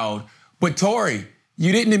child. But Tory,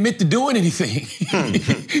 you didn't admit to doing anything.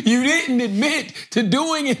 You didn't admit to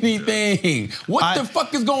doing anything. What the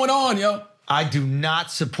fuck is going on, yo? I do not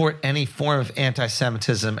support any form of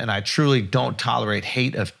anti-Semitism, and I truly don't tolerate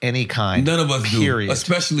hate of any kind. None of us period. do,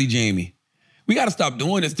 especially Jamie. We got to stop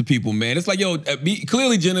doing this to people, man. It's like, yo,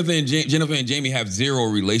 clearly Jennifer and Jamie have zero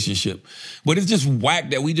relationship, but it's just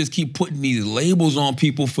whack that we just keep putting these labels on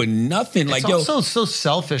people for nothing. It's also so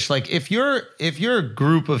selfish. Like if you're a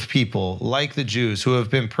group of people like the Jews who have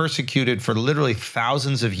been persecuted for literally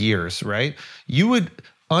thousands of years, right? You would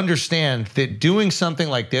understand that doing something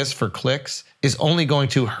like this for clicks is only going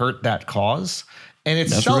to hurt that cause. And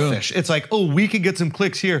it's selfish. Real. It's like, oh, we can get some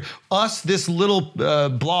clicks here. Us, this little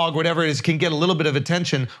blog, whatever it is, can get a little bit of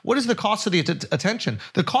attention. What is the cost of the attention?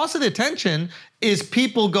 The cost of the attention is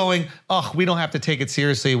people going, oh, we don't have to take it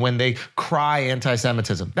seriously when they cry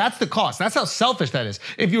anti-Semitism. That's the cost. That's how selfish that is.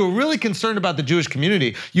 If you were really concerned about the Jewish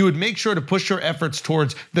community, you would make sure to push your efforts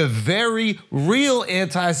towards the very real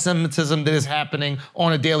anti-Semitism that is happening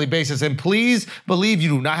on a daily basis. And please believe you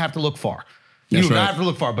do not have to look far. You do not have to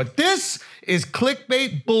look far. But this is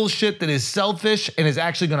clickbait bullshit that is selfish and is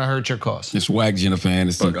actually going to hurt your cause. It's whack, Jennifer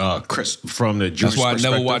Aniston. But Chris, from the Jewish perspective, perspective, that's why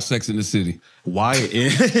I never watched Sex in the City. Why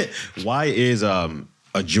is a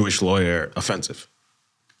Jewish lawyer offensive?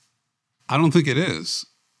 I don't think it is.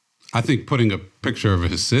 I think putting a picture of a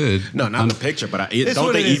Hasid. No, not the picture, but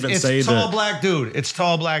don't they even say it's tall black dude. It's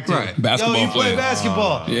tall black dude. Right. Basketball Yo, you play player.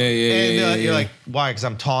 basketball. And you're like, why? Because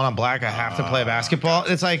I'm tall and I'm black. I have to play basketball.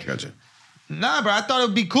 It's like, gotcha. Nah, bro, I thought it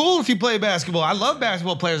would be cool if you played basketball. I love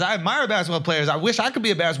basketball players. I admire basketball players. I wish I could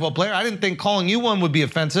be a basketball player. I didn't think calling you one would be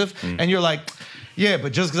offensive. And you're like, yeah,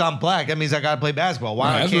 but just because I'm black, that means I got to play basketball.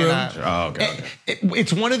 Why can't I? Oh, okay.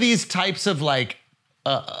 It's one of these types of like,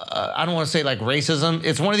 I don't want to say like racism.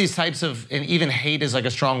 It's one of these types of, and even hate is like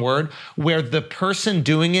a strong word, where the person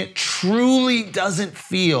doing it truly doesn't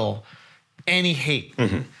feel any hate.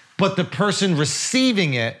 But the person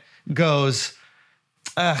receiving it goes,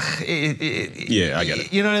 yeah, I get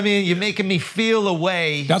it. You know what I mean? You're making me feel a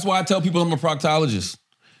way. That's why I tell people I'm a proctologist.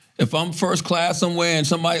 If I'm first class somewhere and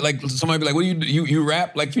somebody be like, what do you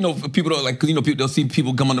rap? Like, you know, people don't like, cause you know, people, they'll see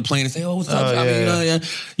people come on the plane and say, oh, what's up?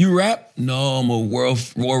 You rap? No, I'm a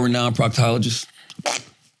world-renowned proctologist.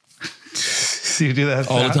 So you do that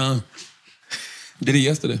all the time. Did it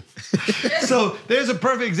yesterday. So there's a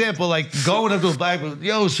perfect example, like going up to a black dude,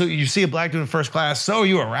 yo, so you see a black dude in first class, so are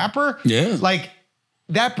you a rapper? Yeah. Like,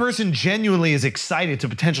 that person genuinely is excited to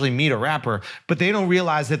potentially meet a rapper, but they don't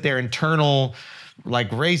realize that their internal like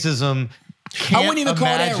racism I wouldn't even call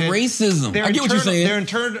that racism. I get what you're saying. Their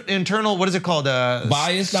internal, what is it called?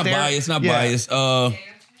 Bias, not bias.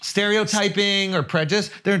 Stereotyping or prejudice.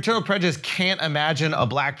 Their internal prejudice can't imagine a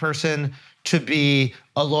black person to be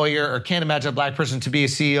a lawyer or can't imagine a black person to be a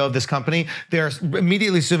CEO of this company. They're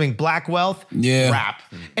immediately assuming black wealth, rap.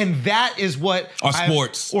 And that is what...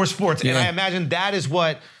 sports. And I imagine that is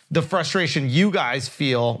what the frustration you guys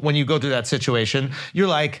feel when you go through that situation. You're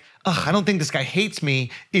like, I don't think this guy hates me.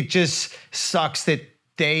 It just sucks that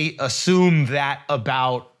they assume that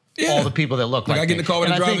about all the people that look like I get in the car with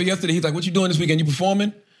a driver yesterday. He's like, what you doing this weekend? You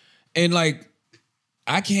performing? And like,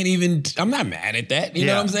 I can't even, I'm not mad at that. You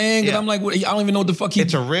know what I'm saying? Because I'm like, I don't even know what the fuck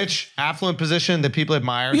It's a rich, affluent position that people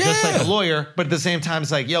admire, just like a lawyer. But at the same time,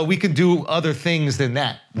 it's like, yo, we can do other things than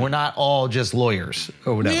that. We're not all just lawyers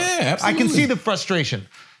or whatever. Yeah, absolutely. I can see the frustration.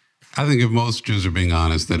 I think if most Jews are being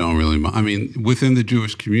honest, they don't really mind. I mean, within the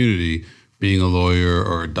Jewish community, being a lawyer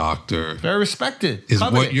or a doctor very respected is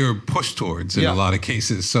what you're pushed towards in a lot of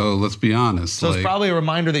cases. So let's be honest. So it's probably a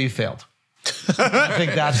reminder that you failed. I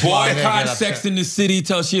think that's why boycott Sex in the City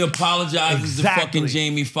till she apologizes to fucking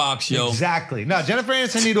Jamie Foxx, yo. Exactly. No, Jennifer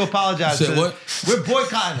Aniston need to apologize. Said what? We're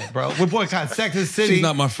boycotting it, bro. We're boycotting Sex in the City. She's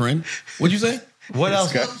not my friend. What'd you say? What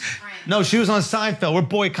else? No, she was on Seinfeld. We're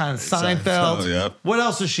boycotting Seinfeld. What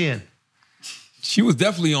else was she in? She was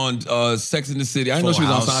definitely on Sex in the City. I didn't know she was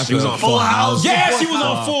on Seinfeld. She was on Full House. Yeah, she was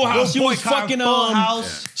on Full House. She was fucking Full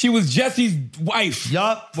House. She was Jesse's wife.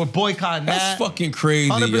 Yup, we're boycotting that. That's fucking crazy,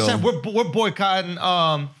 100%. yo. We're boycotting.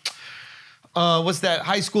 What's that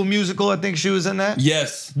High School Musical? I think she was in that.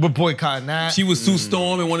 Yes, we're boycotting that. She was Sue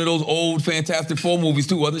Storm in one of those old Fantastic Four movies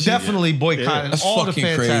too, wasn't she? Definitely boycotting all the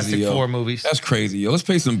Fantastic Four movies. That's crazy, yo. Let's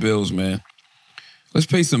pay some bills, man. Let's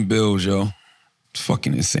pay some bills, yo. It's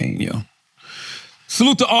fucking insane, yo.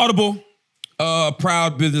 Salute to Audible,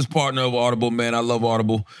 proud business partner of Audible, man. I love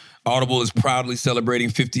Audible. Audible is proudly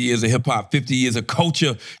celebrating 50 years of hip-hop, 50 years of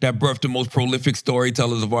culture that birthed the most prolific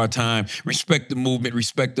storytellers of our time. Respect the movement,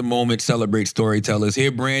 respect the moment, celebrate storytellers.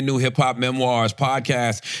 Hear brand new hip-hop memoirs,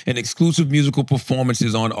 podcasts, and exclusive musical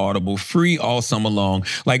performances on Audible, free all summer long.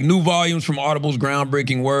 Like new volumes from Audible's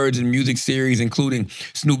groundbreaking words and music series, including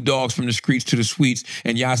Snoop Dogg's From the Streets to the Suites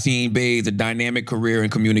and Yassine Bey's A Dynamic Career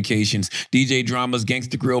in Communications. DJ Drama's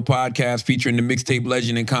Gangsta Grill podcast featuring the mixtape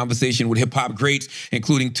legend in conversation with hip-hop greats,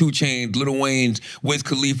 including 2 Chainz, Lil Wayne's, Wiz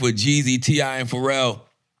Khalifa, Jeezy, T.I., and Pharrell.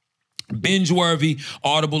 Binge-worthy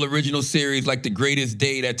Audible original series like The Greatest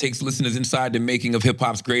Day that takes listeners inside the making of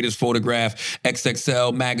hip-hop's greatest photograph,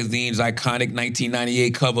 XXL Magazine's iconic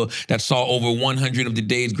 1998 cover that saw over 100 of the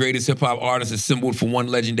day's greatest hip-hop artists assembled for one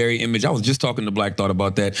legendary image. I was just talking to Black Thought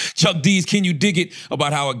about that. Chuck D's Can You Dig It?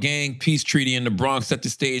 About how a gang peace treaty in the Bronx set the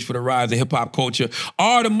stage for the rise of hip-hop culture.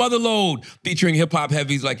 The Motherlode, featuring hip-hop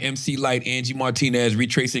heavies like MC Lyte, Angie Martinez,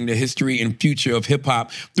 retracing the history and future of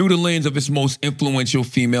hip-hop through the lens of its most influential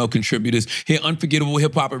female contributors. Hear unforgettable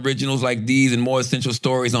hip-hop originals like these and more essential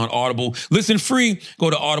stories on Audible. Listen free. Go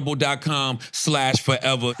to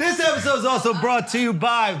audible.com/forever. This episode is also brought to you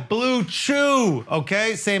by Blue Chew,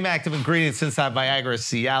 okay? Same active ingredients inside Viagra as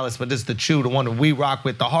Cialis, but this is the Chew, the one that we rock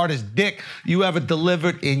with, the hardest dick you ever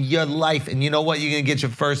delivered in your life. And you know what? You're going to get your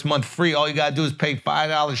first month free. All you got to do is pay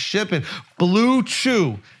 $5 shipping.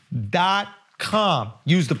 BlueChew.com.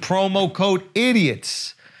 Use the promo code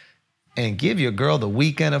IDIOTS. And give your girl the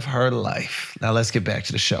weekend of her life. Now let's get back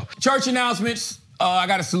to the show. Church announcements. I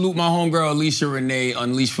got to salute my homegirl, Alicia Renee.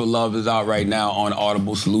 Unleashed for Love is out right now on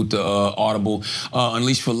Audible. Salute to Audible.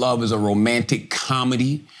 Unleashed for Love is a romantic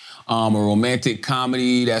comedy.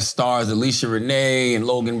 That stars Alicia Renee and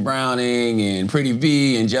Logan Browning and Pretty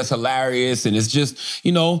V and Jess Hilarious. And it's just,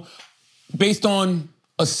 you know, based on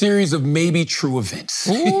a series of maybe true events.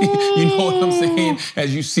 You know what I'm saying?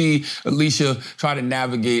 As you see Alicia try to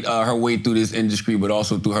navigate her way through this industry, but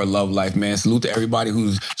also through her love life, man. Salute to everybody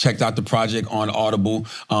who's checked out the project on Audible.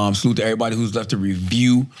 Salute to everybody who's left a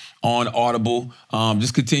review on Audible.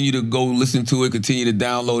 Just continue to go listen to it, continue to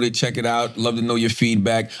download it, check it out. Love to know your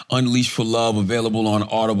feedback. Unleashed for Love, available on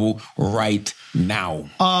Audible right now.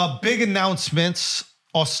 Big announcements.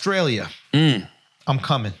 Australia. I'm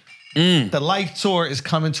coming. The Life Tour is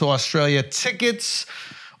coming to Australia. Tickets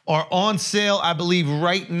are on sale, I believe,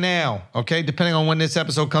 right now, okay? Depending on when this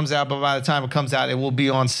episode comes out, but by the time it comes out, it will be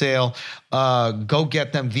on sale. Go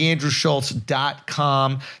get them,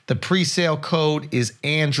 theandrewschultz.com. The pre-sale code is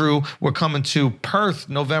Andrew. We're coming to Perth,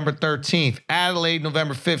 November 13th, Adelaide,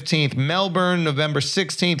 November 15th, Melbourne, November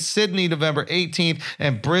 16th, Sydney, November 18th,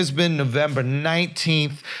 and Brisbane, November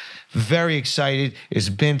 19th. Very excited. It's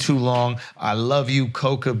been too long. I love you,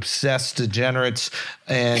 coke obsessed degenerates,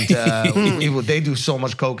 and they do so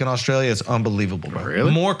much coke in Australia. It's unbelievable, bro.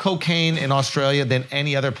 Really? More cocaine in Australia than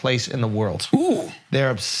any other place in the world. Ooh.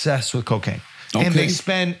 They're obsessed with cocaine, Okay. and they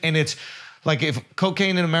spend. And it's like if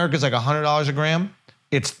cocaine in America is like $100 a gram,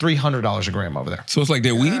 it's $300 a gram over there. So it's like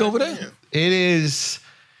their weed over there? It is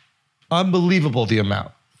unbelievable the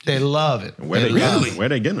amount. They love it. Where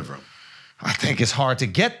they getting it from? I think it's hard to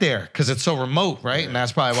get there because it's so remote, right? And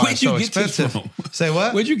that's probably why Where'd it's so you get this expensive. from? Say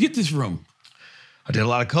what? Where'd you get this from? I did a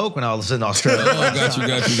lot of coke when I was in Australia. Oh, got you.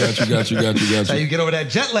 That's how you get over that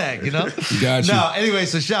jet lag, you know? Got you. No, anyway,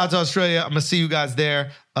 so shout out to Australia. I'm going to see you guys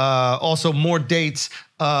there. Also, more dates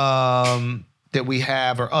that we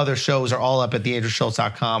have or other shows are all up at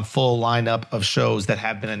theandrewschultz.com. Full lineup of shows that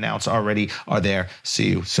have been announced already are there. See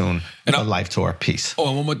you soon. And a live tour. Peace. Oh,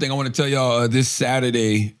 and one more thing I want to tell y'all. This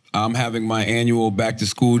Saturday, I'm having my annual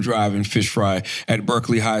back-to-school drive and fish fry at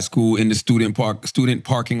Berkeley High School in the student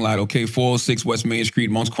parking lot, okay? 406 West Main Street,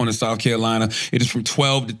 Moncks Corner, South Carolina. It is from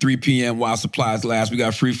 12 to 3 p.m. while supplies last. We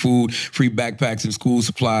got free food, free backpacks and school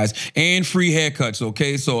supplies, and free haircuts,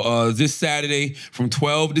 okay? So this Saturday from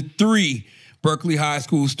 12 to 3, Berkeley High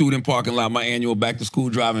School student parking lot, my annual back-to-school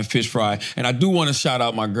drive and fish fry. And I do want to shout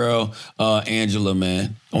out my girl, Angela,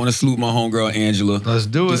 man. I want to salute my homegirl, Angela. Let's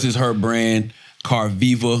do it. This is her brand,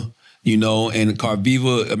 Carviva, you know, and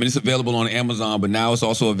Carviva, I mean, it's available on Amazon, but now it's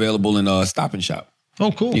also available in Stop and Shop.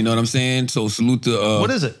 Oh, cool. You know what I'm saying? So salute to...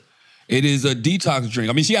 what is it? It is a detox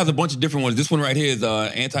drink. I mean, she has a bunch of different ones. This one right here is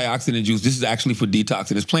antioxidant juice. This is actually for detox,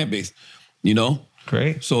 and it's plant-based, you know?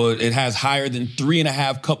 Great. So it has higher than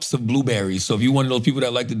 3.5 cups of blueberries. So if you're one of those people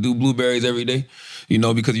that like to do blueberries every day, you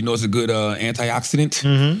know, because you know it's a good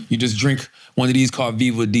antioxidant, you just drink one of these called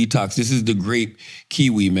Viva Detox. This is the grape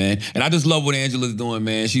kiwi, man. And I just love what Angela's doing,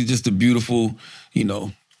 man. She's just a beautiful, you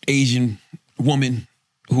know, Asian woman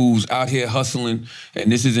who's out here hustling, and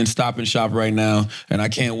this is in Stop and Shop right now, and I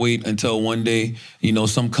can't wait until one day, you know,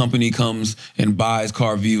 some company comes and buys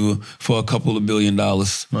Carviva for a couple of $1 billion.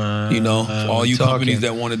 You know, all you companies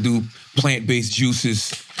that want to do plant-based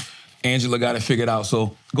juices, Angela got it figured out,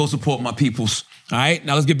 so go support my peoples. All right,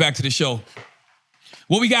 now let's get back to the show.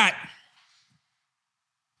 What we got?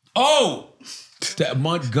 Oh, that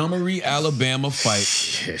Montgomery, Alabama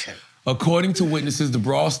fight. According to witnesses, the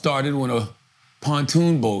brawl started when a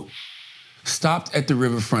pontoon boat stopped at the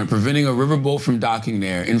riverfront, preventing a riverboat from docking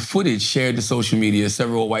there. In footage shared to social media,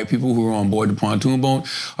 several white people who were on board the pontoon boat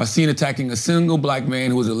are seen attacking a single black man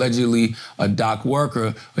who was allegedly a dock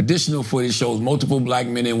worker. Additional footage shows multiple black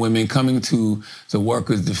men and women coming to the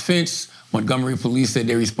workers' defense. Montgomery police said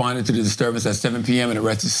they responded to the disturbance at 7 p.m. and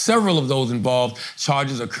arrested several of those involved.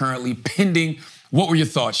 Charges are currently pending. What were your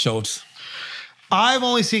thoughts, Schultz? I've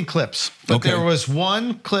only seen clips, but there was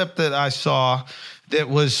one clip that I saw that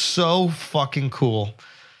was so fucking cool.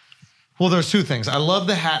 Well, there's two things. I love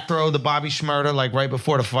the hat throw, the Bobby Shmurda, like right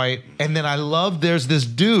before the fight. And then I love there's this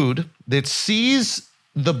dude that sees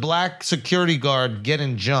the black security guard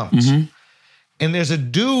getting jumped. And there's a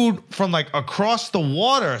dude from like across the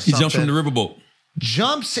water or something. He jumps from the riverboat.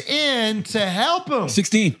 Jumps in to help him.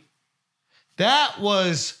 16. That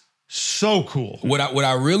was so cool. What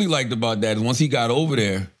I really liked about that is once he got over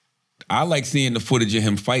there, I like seeing the footage of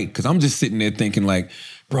him fight because I'm just sitting there thinking like,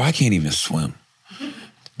 bro, I can't even swim.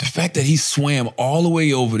 The fact that he swam all the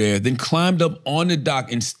way over there, then climbed up on the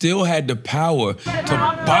dock and still had the power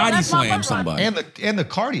to body slam somebody. And the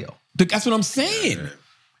cardio. That's what I'm saying.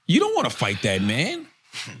 You don't want to fight that man.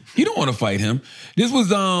 You don't want to fight him. This was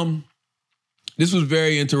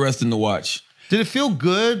very interesting to watch. Did it feel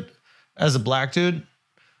good as a black dude?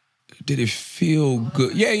 Did it feel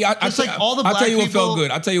good? Yeah. Just like all the black I'll tell you what people felt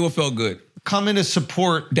good. I'll tell you what felt good. Come in to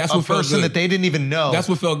support That's a what felt person good. that they didn't even know. That's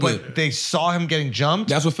what felt good. But they saw him getting jumped.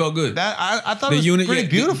 That's what felt good. That I thought it was pretty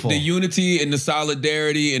beautiful. The unity and the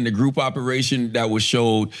solidarity and the group operation that was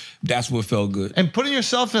showed, that's what felt good. And putting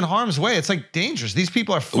yourself in harm's way, it's like dangerous. These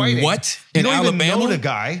people are fighting. What? You In don't Alabama? even know the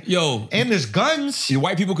guy. Yo. And there's guns. The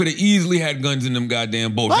white people could have easily had guns in them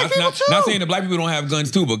goddamn boats. Black people too. Not saying that black people don't have guns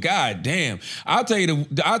too, but god damn. I'll tell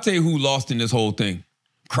you who lost in this whole thing.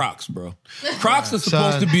 Crocs, bro. Crocs are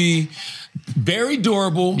supposed to be very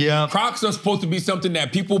durable. Yeah. Crocs are supposed to be something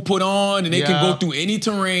that people put on and they can go through any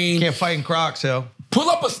terrain. Can't fight in Crocs, yo. Pull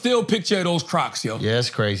up a still picture of those Crocs, yo. Yeah, it's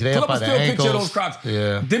crazy. They Pull up up by a the still ankles. picture of those Crocs.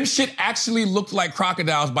 Yeah. Them shit actually looked like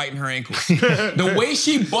crocodiles biting her ankles. The way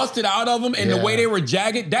she busted out of them and the way they were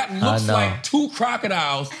jagged, that looks like two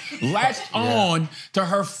crocodiles latched on to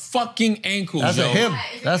her fucking ankles, That's yo. a him.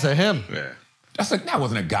 That's a him. Yeah. That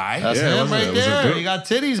wasn't a guy. That's him right there. He got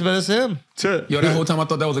titties, but it's him. Yo, that whole time I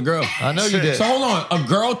thought that was a girl. I know you did. So hold on, a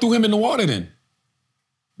girl threw him in the water then?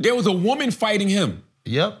 There was a woman fighting him.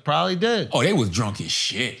 Yep, probably did. Oh, they was drunk as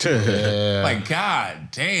shit. Yeah. Like, god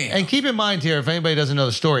damn. And keep in mind here, if anybody doesn't know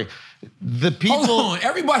the story, the people... Hold on,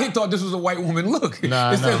 everybody thought this was a white woman. Look, it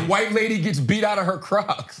says white lady gets beat out of her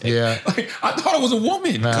Crocs. Yeah. Like, I thought it was a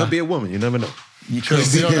woman. Could be a woman, you never know. You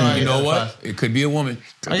know what? It could be a woman.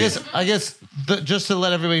 I guess just to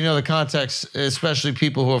let everybody know the context, especially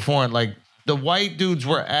people who are foreign, like the white dudes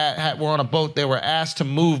were on a boat. They were asked to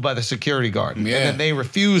move by the security guard, and then they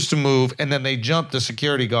refused to move, and then they jumped the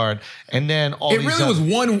security guard, and then all. It really was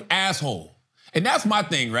one asshole, and that's my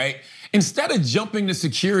thing, right? Instead of jumping the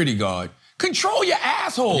security guard, control your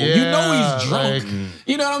asshole. Yeah, you know he's drunk.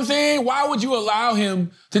 You know what I'm saying? Why would you allow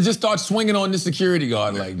him to just start swinging on the security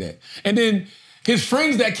guard like that? And then his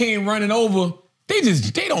friends that came running over, they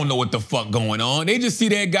don't know what the fuck going on. They just see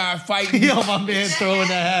that guy fighting. Yo, my man throwing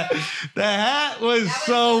the hat. The hat was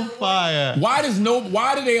so fire. Why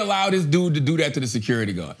do they allow this dude to do that to the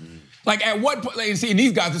security guard? Like, at what point? Like, see, and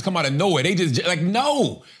these guys just come out of nowhere. They just, like,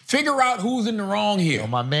 no. Figure out who's in the wrong here. Yo,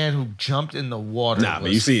 my man who jumped in the water. Nah, but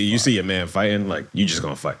you see a man fighting, like, you just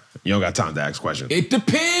gonna fight. You don't got time to ask questions. It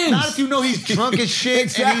depends. Not if you know he's drunk as shit.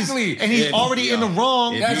 Exactly. And he's already in the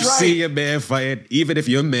wrong. If you see a man fighting, even if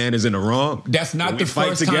your man is in the wrong, that's not the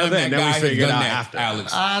first time that guy has done that,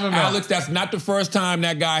 Alex. I don't know. Alex, that's not the first time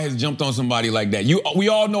that guy has jumped on somebody like that. We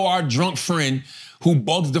all know our drunk friend who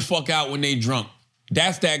bugs the fuck out when they drunk.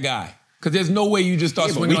 That's that guy. Because there's no way you just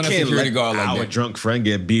start swinging on that security guard like that. Our drunk friend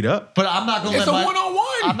get beat up. But I'm not going to let It's a one-on-one.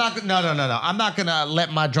 No. I'm not going to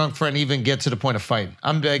let my drunk friend even get to the point of fighting.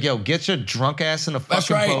 I'm like, yo, get your drunk ass in the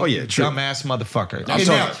fucking boat, dumbass motherfucker. And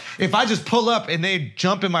now, if I just pull up and they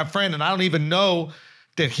jump in my friend and I don't even know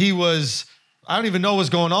that I don't even know what's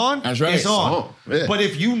going on. That's right. It's on. Oh, yeah. But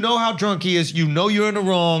if you know how drunk he is, you know you're in the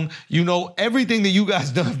wrong, you know everything that you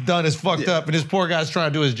guys done is fucked up, and this poor guy's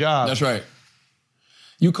trying to do his job. That's right.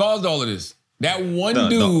 You caused all of this. That one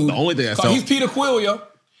dude. The only thing I felt. He's Peter Quill, yo.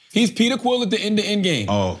 He's Peter Quill at the end of Endgame.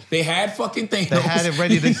 Oh. They had fucking Thanos. They had it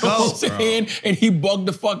ready to go. And he bugged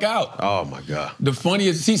the fuck out. Oh my God. The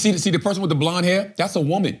funniest, see the person with the blonde hair? That's a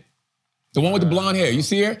woman. The one with the blonde hair. You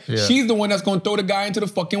see her? Yeah. She's the one that's gonna throw the guy into the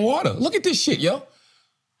fucking water. Look at this shit, yo.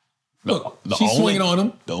 Look, she's swinging on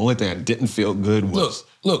him. The only thing I didn't feel good was...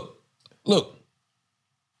 Look.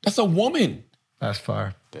 That's a woman. That's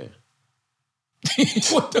fire. Damn.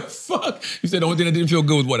 What the fuck? You said the only thing that didn't feel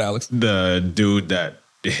good was what, Alex? The dude that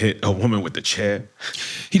hit a woman with the chair.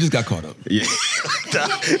 He just got caught up. Yeah. He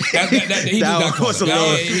just got caught up.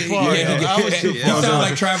 He sounded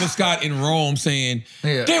like Travis Scott in Rome saying,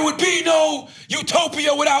 there would be no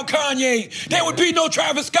utopia without Kanye. There would be no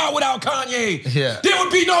Travis Scott without Kanye. Yeah. There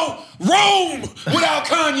would be no Rome without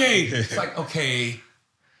Kanye. It's like, okay.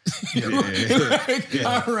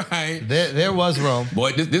 All right. There was Rome.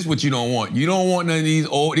 Boy, this is what you don't want. You don't want none of these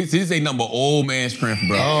old. This ain't number old man strength,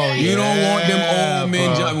 bro. Oh, you don't want them old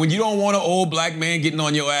men. When you don't want an old black man getting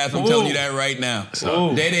on your ass, I'm telling you that right now.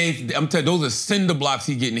 That ain't. I'm telling you, those are cinder blocks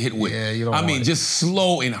he getting hit with. Yeah, you don't. I mean, just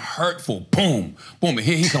slow and hurtful. Boom, boom, and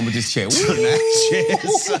here he come with this chair. That chair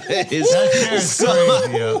is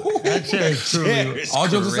crazy, yo. That chair is truly. All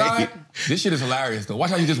jokes aside. This shit is hilarious, though. Watch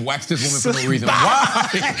how you just wax this woman for no reason. Why?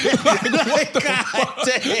 Like, what the fuck?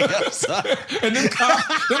 Damn, son. And them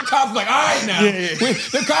cops like, all right now.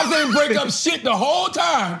 The cops didn't break up shit the whole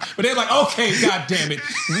time, but they're like, okay, goddamn it.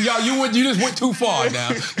 Y'all, you just went too far now.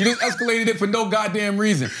 You just escalated it for no goddamn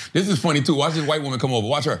reason. This is funny, too. Watch this white woman come over.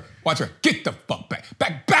 Watch her. Get the fuck back.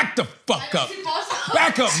 Back the fuck up.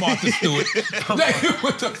 Back up, Martha Stewart.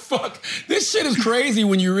 What the fuck? This shit is crazy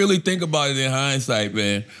when you really think about it in hindsight,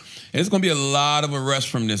 man. And it's going to be a lot of arrests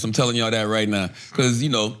from this. I'm telling y'all that right now. Because,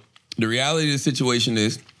 the reality of the situation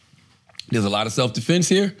is there's a lot of self-defense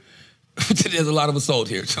here. There's a lot of assault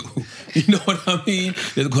here, too. You know what I mean?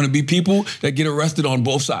 There's going to be people that get arrested on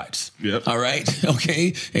both sides. Yep. All right?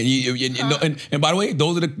 Okay? And by the way,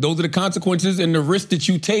 those are the consequences and the risks that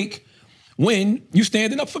you take when you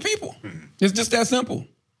standing up for people. It's just that simple.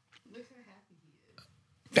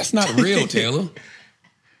 That's not real, Taylor.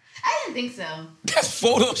 I didn't think so. That's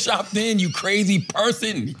photoshopped in, you crazy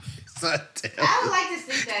person. I would like to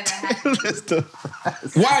think that happened.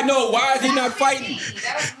 Why is he not fighting?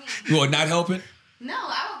 That was me. You are not helping? No, I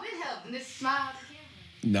would have been helping. Just smile at the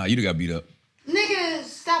camera. Nah, you got beat up. Nigga,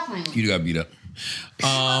 stop playing with me. You got beat up. You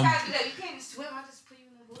can't swim. I just put you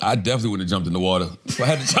in the I definitely would have jumped in the water. If I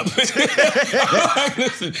had to jump in,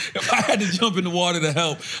 listen, if I had to jump in the water to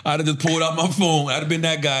help, I'd have just pulled out my phone. I'd have been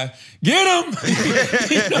that guy. Get him!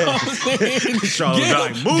 You know what I'm saying?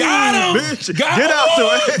 Charlamagne, move, got him! bitch. Got Get him! out the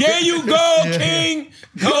way. There you go, King!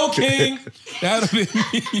 Go, King! That'd have been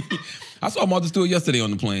me. I saw Martha Stewart yesterday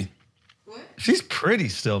on the plane. She's pretty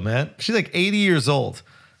still, man. She's like 80 years old,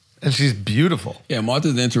 and she's beautiful. Yeah,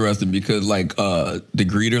 Martha's interesting because like the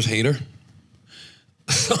greeters hate her.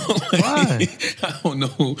 So, like, why? I don't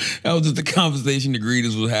know. That was just the conversation the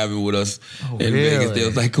greeters was having with us in really? Vegas. They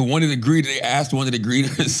was like, one of the greeters, they asked one of the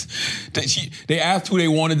greeters, they asked who they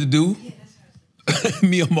wanted to do.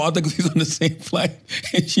 Me or Martha, because he's on the same flight,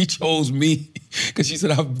 and she chose me because she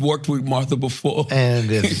said I've worked with Martha before, and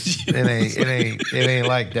it ain't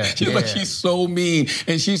like that. She was like, she's so mean,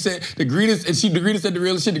 and she said the greeter said the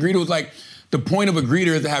real shit. The greeter was like, the point of a greeter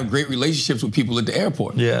is to have great relationships with people at the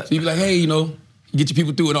airport. Yeah, so you'd be like, hey, you know, you get your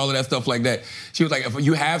people through and all of that stuff like that. She was like, if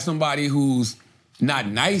you have somebody who's not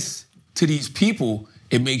nice to these people,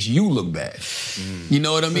 it makes you look bad. You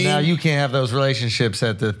know what I mean? Now you can't have those relationships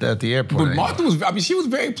at the airport. But Martha was, I mean, she was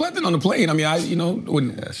very pleasant on the plane. I mean,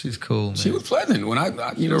 yeah, she's cool, man. She was pleasant. When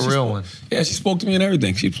I you know, she's a real one. Yeah, she spoke to me and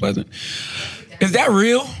everything. She's pleasant. Is that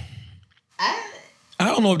real? I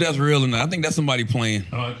don't know if that's real or not. I think that's somebody playing.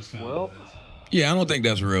 Oh, I just found Yeah, I don't think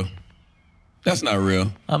that's real. That's not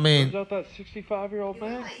real. I mean, turns out that 65-year-old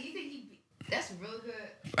man. That's real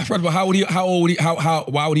good. First of all, why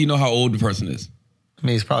would he know how old the person is? I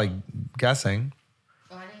mean, he's probably guessing.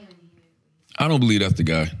 I don't believe that's the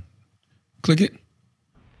guy. Click it.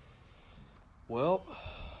 Well,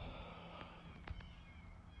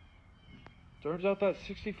 turns out that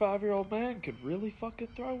 65-year-old man could really fucking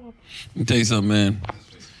throw him. Let me tell you something, man.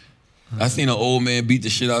 I seen an old man beat the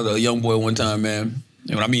shit out of a young boy one time, man.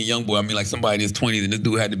 And when I mean young boy, I mean like somebody in his 20s, and this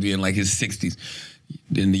dude had to be in like his 60s.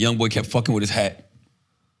 Then the young boy kept fucking with his hat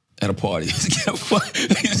at a party. He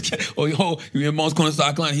just kept you in Mom's Corner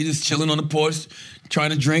Stock Line, he just chilling on the porch, trying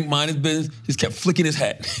to drink, mind his business, just kept flicking his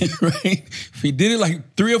hat, right? He did it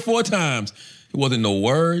like 3 or 4 times. It wasn't no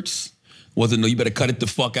words, wasn't no, you better cut it the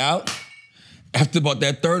fuck out. After about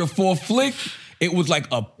that 3rd or 4th flick, it was like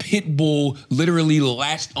a pit bull literally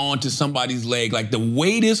latched onto somebody's leg. Like the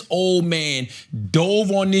way this old man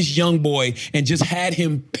dove on this young boy and just had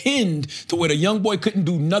him pinned to where the young boy couldn't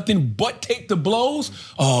do nothing but take the blows.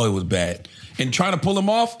 Oh, it was bad. And trying to pull him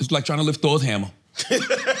off, it's like trying to lift Thor's hammer.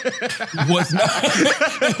 Was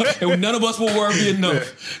not, and none of us were worthy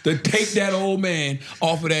enough to take that old man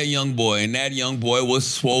off of that young boy, and that young boy was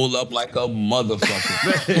swole up like a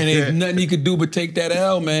motherfucker. And there's nothing he could do but take that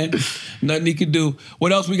L, man. Nothing he could do.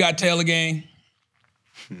 What else we got, Taylor Gang?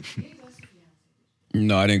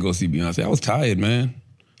 No, I didn't go see Beyonce. I was tired, man.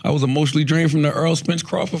 I was emotionally drained from the Earl Spence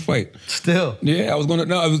Crawford fight. Still? Yeah, it was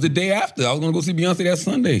the day after. I was gonna go see Beyonce that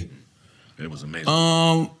Sunday. It was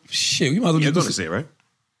amazing. Shit, we might as well You're going to see it, right?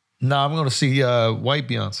 No, I'm going to see white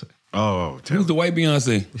Beyonce. Oh, who's the white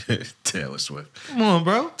Beyonce? Taylor Swift. Come on,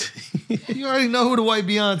 bro. You already know who the white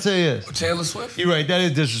Beyonce is. Taylor Swift? You're right. That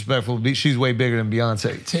is disrespectful. She's way bigger than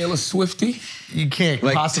Beyonce. Taylor Swiftie? You can't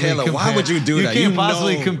Like, possibly Taylor, compare. why would you do that? You can't You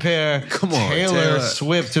possibly know- compare Come on, Taylor Taylor.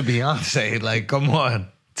 Swift to Beyonce. Like, come on.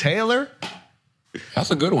 Taylor? That's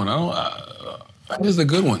a good one. That is a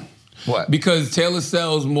good one. What? Because Taylor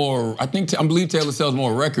sells more. I believe Taylor sells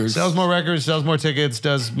more records. Sells more records, sells more tickets,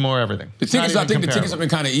 does more everything. The tickets, I think the tickets have been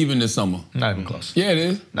kind of even this summer. Not even close. Yeah, it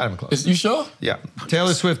is. Not even close. You sure? Yeah.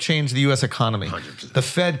 Taylor Swift changed the U.S. economy. 100%. The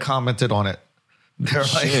Fed commented on it. They're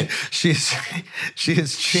like, she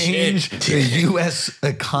has changed the U.S.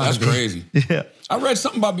 economy. That's crazy. Yeah. I read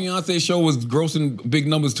something about Beyonce's show was grossing big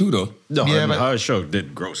numbers too, though. No, Yeah, I mean, but- her show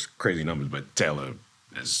did gross crazy numbers, but Taylor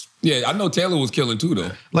is... Yeah, I know Taylor was killing too,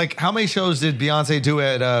 though. Like, how many shows did Beyonce do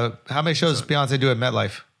at, Beyonce do at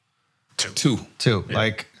MetLife? 2. 2. Yeah.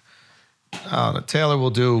 Like, I don't know, Taylor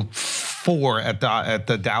will do 4 at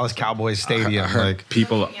the Dallas Cowboys Stadium. I heard like,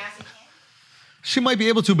 people... she might be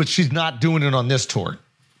able to, but she's not doing it on this tour.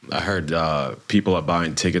 I heard people are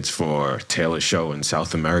buying tickets for Taylor's show in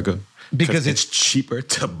South America. Because it's cheaper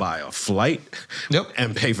to buy a flight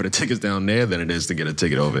and pay for the tickets down there than it is to get a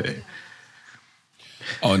ticket over here.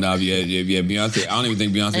 Oh, no, yeah, Beyonce. I don't even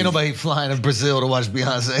think Beyonce... Ain't nobody flying to Brazil to watch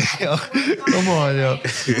Beyonce. Yo. Come on, yo.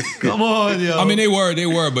 Come on, yo. I mean, they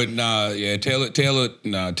were, but nah, yeah, Taylor killing.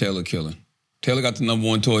 Taylor got the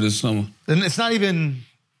 #1 tour this summer. And it's not even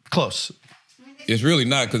close. It's really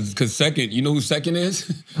not, because second, you know who second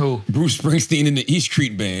is? Who? Bruce Springsteen and the E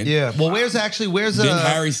Street Band. Yeah. Well, where's then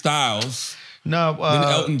Harry Styles. No. Then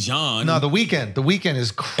Elton John. No, The Weeknd. The Weeknd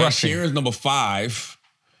is crushing. Ed Sheeran's #5.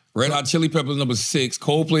 Red Hot Chili Peppers #6.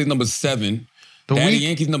 Coldplay's #7. Daddy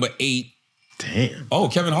Yankee's number 8. Damn. Oh,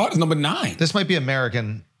 Kevin Hart is number 9. This might be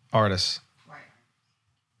American artists.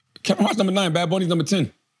 Kevin Hart's number 9. Bad Bunny's number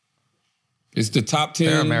 10. It's the top 10.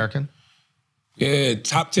 They're American. Yeah,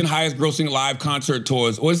 top 10 highest grossing live concert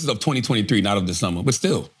tours. Well, this is of 2023, not of the summer, but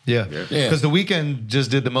still. Yeah. Because The Weeknd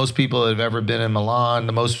just did the most people that have ever been in Milan,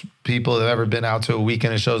 the most people that have ever been out to a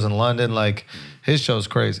weekend of shows in London. Like, his show's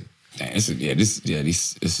crazy. This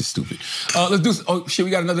is stupid. Let's do. Oh shit,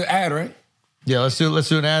 we got another ad, right? Yeah, let's do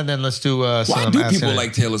an ad, then let's do. Why do people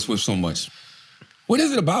like Taylor Swift so much? What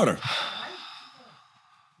is it about her?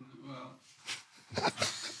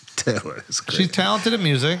 Taylor is great. She's talented at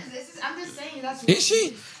music. I'm just saying that's. Is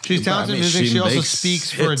she? She's talented at music. She also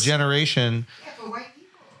speaks for a generation. Yeah, for white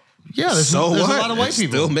people. Yeah, there's a lot of white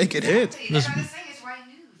people still making hits. I'm just saying it's white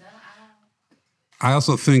news. I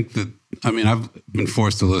also think that, I've been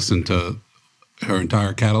forced to listen to her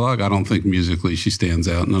entire catalog. I don't think musically she stands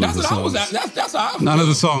out. None of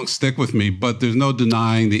the songs stick with me, but there's no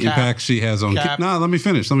denying the impact she has on kids. No, let me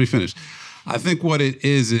finish. I think what it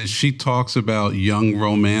is she talks about young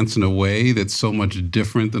romance in a way that's so much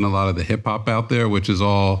different than a lot of the hip hop out there, which is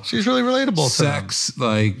all she's really relatable sex,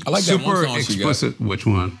 I like super that one song explicit. Which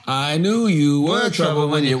one? I knew you were trouble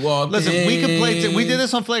when you walked Listen, in. we could play. We did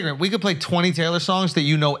this on Flagrant. We could play 20 Taylor songs that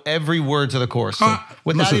you know every word to the chorus to,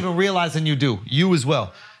 without even realizing you do. You as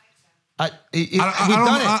well. We've done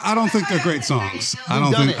it. I don't think they're great songs. I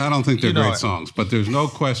don't think they're great songs. But there's no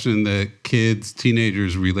question that kids,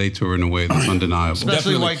 teenagers relate to her in a way that's undeniable.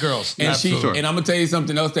 Especially white girls. And and I'm gonna tell you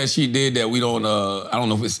something else that she did that we don't. I don't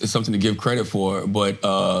know if it's something to give credit for,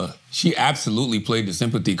 but she absolutely played the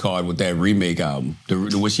sympathy card with that remake album.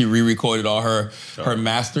 When she re-recorded all her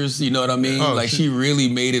masters, you know what I mean? She really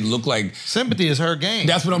made it look like sympathy is her game.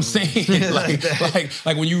 That's what I'm saying.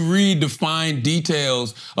 like when you read the fine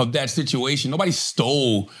details of that situation, nobody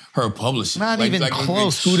stole her publishing. Not even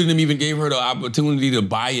close. Scooted them even gave her the opportunity to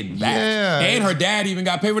buy it back. Yeah. And her dad even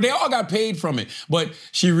got paid for it. They all got paid from it. But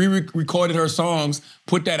she re-recorded her songs,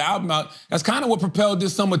 put that album out. That's kind of what propelled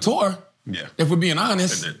this summer tour. Yeah. If we're being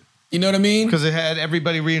honest. You know what I mean? Because it had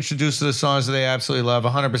everybody reintroduced to the songs that they absolutely love,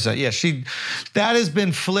 100%. Yeah, that has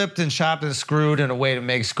been flipped and chopped and screwed in a way to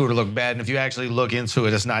make Scooter look bad. And if you actually look into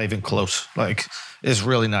it, it's not even close. It's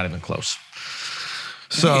really not even close.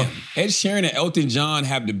 So man, Ed Sheeran and Elton John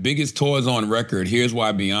have the biggest tours on record. Here's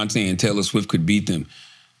why Beyonce and Taylor Swift could beat them.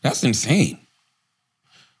 That's insane.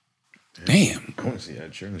 Damn. I want to see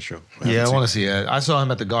Ed Sheeran's show. I want to see Ed. I saw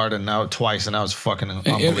him at the Garden now twice, and that was fucking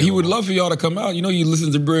unbelievable. He would love for y'all to come out. You know, you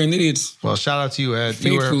listen to Brilliant Idiots. Well, shout out to you, Ed.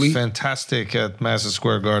 Faithfully. You were fantastic at Madison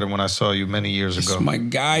Square Garden when I saw you many years ago. My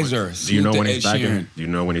geyser. Do you know when he's back? Do you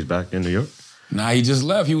know when he's back in New York? Nah, he just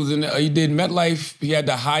left. He was he did MetLife. He had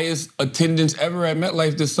the highest attendance ever at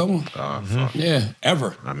MetLife this summer. Fuck. Yeah,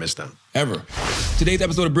 ever. I missed that. Ever. Today's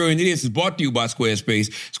episode of Brilliant Idiots is brought to you by Squarespace.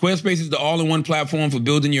 Squarespace is the all-in-one platform for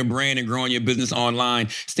building your brand and growing your business online.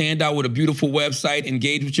 Stand out with a beautiful website,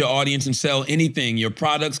 engage with your audience, and sell anything, your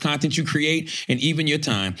products, content you create, and even your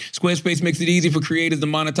time. Squarespace makes it easy for creators to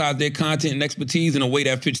monetize their content and expertise in a way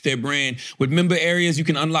that fits their brand. With member areas, you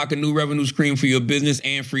can unlock a new revenue stream for your business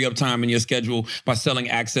and free up time in your schedule by selling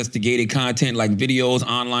access to gated content like videos,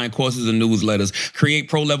 online courses, and newsletters. Create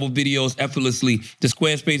pro-level videos effortlessly. The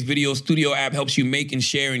Squarespace Video Studio app helps you make and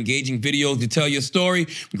share engaging videos to tell your story,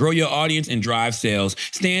 grow your audience, and drive sales.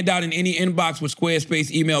 Stand out in any inbox with Squarespace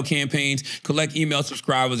email campaigns. Collect email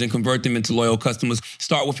subscribers and convert them into loyal customers.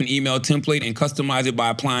 Start with an email template and customize it by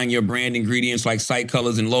applying your brand ingredients like site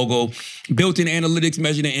colors and logo. Built-in analytics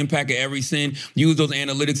measure the impact of every send. Use those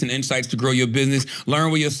analytics and insights to grow your business. Learn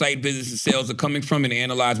where your site visits and sales are coming from and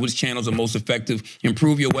analyze which channels are most effective.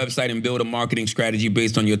 Improve your website and build a marketing strategy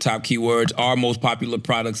based on your top keywords, our most popular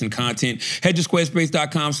products and content. Head to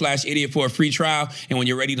squarespace.com/idiot for a free trial. And when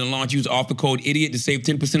you're ready to launch, use offer code IDIOT to save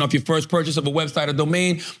 10% off your first purchase of a website or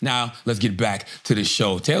domain. Now, let's get back to the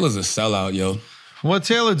show. Taylor's a sellout, yo. What'd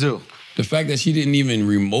Taylor do? The fact that she didn't even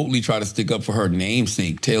remotely try to stick up for her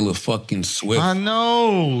namesake, Taylor fucking Swift. I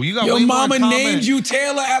know. You got your way more mama in common. named you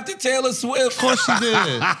Taylor after Taylor Swift. Of course she did.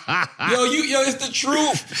 yo, it's the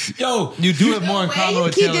truth. Yo, you do have more in common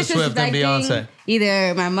with Taylor Swift than Beyonce.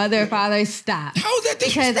 Either my mother or father, stop. How is that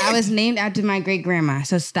disrespect? Because I was named after my great grandma,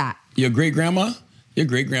 so stop. Your great grandma? Your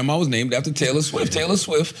great grandma was named after Taylor Swift. Taylor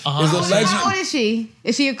Swift is a legend. How old is she?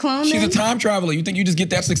 Is she a clone? She's then? a time traveler. You think you just get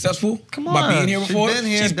that successful? Come on. By being here before?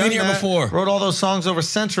 She's been here before. Wrote all those songs over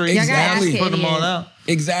centuries. Exactly. Put them all out.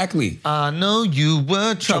 Exactly. I know you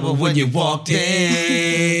were trouble when you walked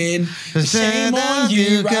in. Shame on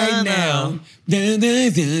you right now. Give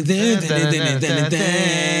us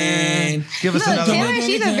Look, another Taylor, one.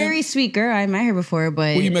 she's a very sweet girl. I met her before,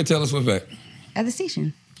 but... Where you met Taylor Swift at? at the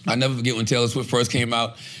station. I never forget when Taylor Swift first came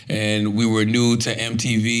out, and we were new to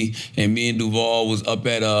MTV, and me and Duval was up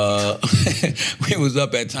at we was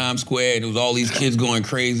up at Times Square, and there was all these kids going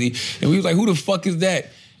crazy, and we was like, "Who the fuck is that?"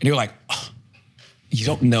 And they were like, oh, "You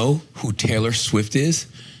don't know who Taylor Swift is?"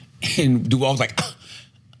 And Duval was like, oh,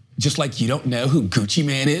 "Just like you don't know who Gucci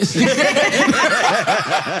Man is."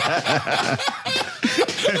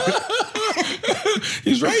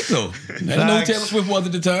 He's right though. I didn't know who Taylor Swift was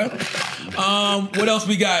at the time. What else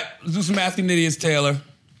we got? Let's do some Asking Idiots, Taylor.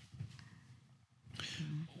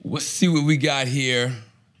 Let's see what we got here.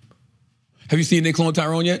 Have you seen They Clone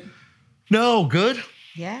Tyrone yet? No, good.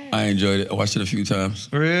 Yeah. I enjoyed it. I watched it a few times.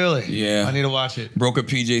 Really? Yeah. I need to watch it. Broker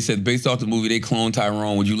PJ said, based off the movie They Clone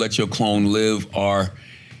Tyrone, would you let your clone live or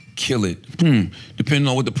kill it? Depending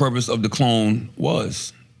on what the purpose of the clone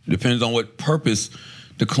was. Depends on what purpose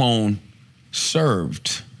the clone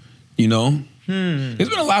served. You know? There's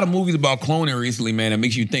been a lot of movies about cloning recently, man, that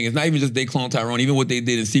makes you think. It's not even just They Clone Tyrone. Even what they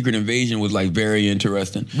did in Secret Invasion was like very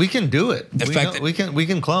interesting. We can do it. The fact that we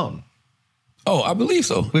can clone. Oh, I believe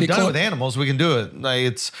so. We've done it with animals. We can do it. Like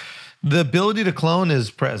it's the ability to clone is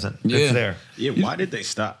present. Yeah. It's there. Yeah, why did they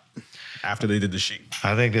stop after they did the sheep?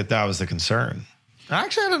 I think that was the concern.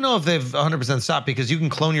 Actually, I don't know if they've 100% stopped because you can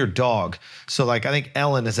clone your dog. So, like, I think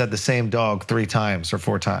Ellen has had the same dog 3 times or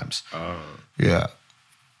 4 times. Yeah.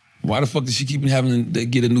 Why the fuck does she keep having to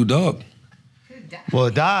get a new dog? Well,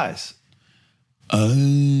 it dies.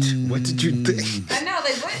 What did you think? I know,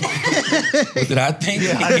 like, what? What did I think?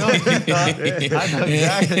 Yeah, I know what you thought. I know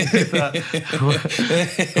exactly what you thought.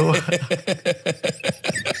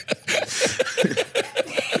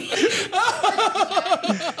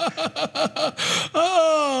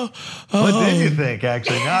 What did you think,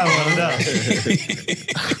 actually? Now I want to know.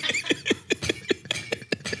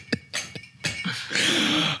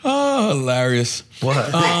 Oh, hilarious.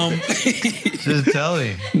 What? Just tell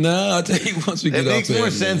me. No, I'll tell you once we get It off makes there, more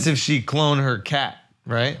man. sense if she cloned her cat,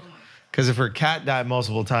 right? Because if her cat died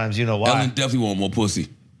multiple times, you know why. Ellen definitely want more pussy.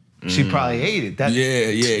 She probably ate it. That,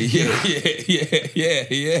 Yeah.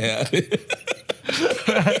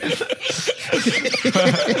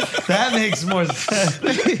 that makes more sense.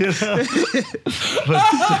 You know?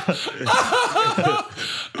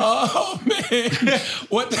 Oh man,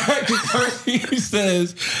 what the heck is Percy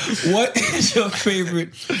says? What is your favorite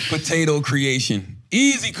potato creation?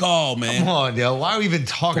 Easy call, man. Come on, yo. Why are we even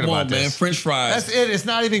talking Come about on, man. this? French fries. That's it. It's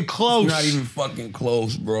not even close. Not even fucking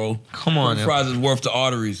close, bro. Come on, French yo. fries is worth the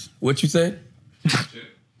arteries. What you said?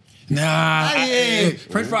 Nah,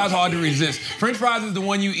 French fries hard to resist. French fries is the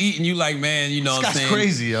one you eat and you like, man, you know what I'm That's saying?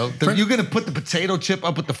 crazy, yo. You're gonna put the potato chip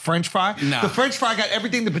up with the French fry? Nah. The French fry got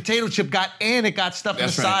everything the potato chip got, and it got stuff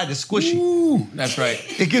That's inside right. that's squishy. Ooh, that's right.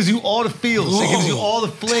 It gives you all the feels. It gives you Ooh. all the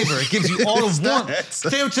flavor. It gives you all the warmth.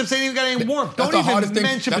 Potato chips ain't even got any warmth. That's Don't the hardest even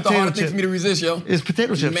thing. mention That's the potato hardest thing chips. for me to resist, yo. It's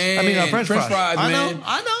potato chips. Man, I mean, French fries. man.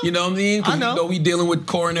 I know. You know what I mean? 'Cause I know. You know we dealing with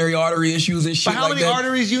coronary artery issues and shit But how like many that.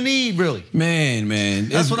 arteries you need, really? Man.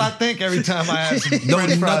 That's what I think every time I have some Don't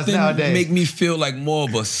French fries nothing nowadays. make me feel like more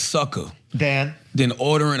of a sucker Dan. than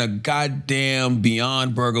ordering a goddamn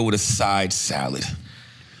Beyond Burger with a side salad.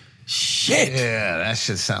 Shit. Yeah, that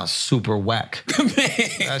shit sounds super whack. Man,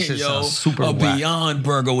 That shit sounds super a whack. Beyond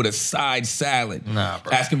Burger with a side salad. Nah,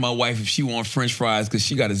 bro. Asking my wife if she want French fries because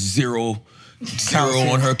she got a zero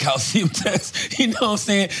on her calcium test. You know what I'm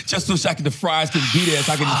saying? Just so the fries can be there,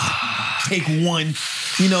 so I can just take one.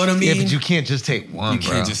 You know what I mean? Yeah, but you can't just take one, You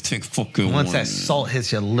bro. can't just take fucking one. Once that salt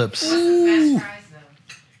hits your lips.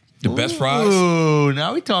 The best fries? Ooh,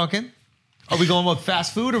 now we talking. Are we going with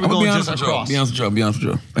fast food or are we I'm gonna going be just honest with you. across? Be honest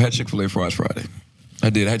with you. I had Chick-fil-A fries Friday. I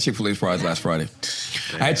did. I had Chick-fil-A fries last Friday.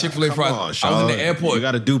 I had Chick-fil-A Come fries. on, I was Sean. in the airport. You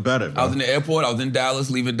got to do better, bro. I was in the airport. I was in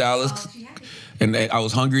Dallas, leaving Dallas. And I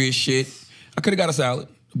was hungry as shit. I could have got a salad,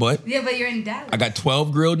 but Yeah, but you're in Dallas. I got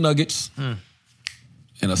 12 grilled nuggets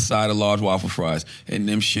and a side of large waffle fries. And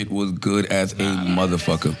them shit was good as a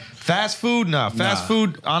motherfucker. Fast food? Nah. Fast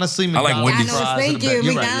food, honestly, I like McDonald's Wendy's. fries are Thank the you. best.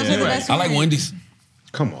 You're McDonald's right. are the You're best I like one. Wendy's.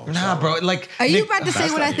 Come on. Nah, bro. Like, Are you Mc- about to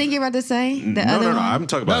say what I think you're about to say? The No, other no, one? I'm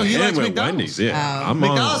talking No, about he him likes with McDonald's. Wendy's. Yeah, Oh. I'm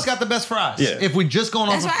McDonald's on. got the best fries. Yeah. If we just going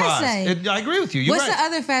off That's of what I fries, say. I agree with you. You're What's right. the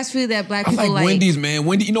other fast food that black I people like Wendy's, man.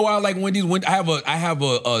 Wendy, you know why I like Wendy's? I have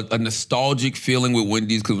a nostalgic feeling with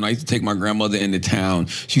Wendy's because when I used to take my grandmother into town,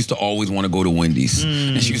 she used to always want to go to Wendy's,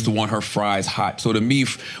 and she used to want her fries hot. So to me,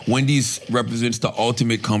 Wendy's represents the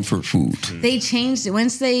ultimate comfort food. They changed it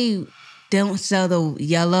once they don't sell the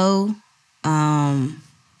yellow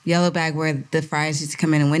bag where the fries used to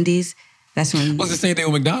come in Wendy's. That's when It was the same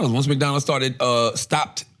thing with McDonald's. Once McDonald's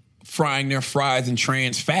stopped frying their fries in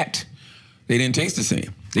trans fat, they didn't taste the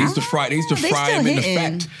same. They used to fry. They used to fry them in the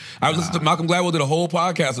fat. I listened to Malcolm Gladwell did a whole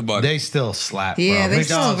podcast about it. They still slap. Yeah, bro. they're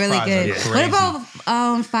still really good. What about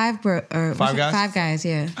Five Guys? Five Guys,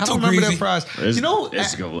 yeah. I don't remember their fries. You know,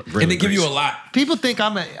 and they give you a lot. People think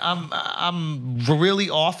I'm really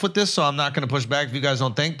off with this, so I'm not going to push back if you guys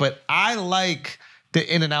don't think. But I like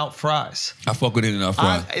the In-N-Out fries. I fuck with In-N-Out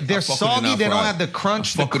fries. They're soggy. They don't have the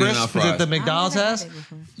crunch, the crisp that the McDonald's has.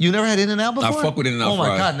 You never had In-N-Out before? I fuck with In-N-Out fries.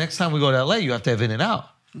 Oh my God! Next time we go to LA, you have to have In-N-Out.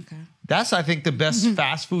 Okay. That's, I think, the best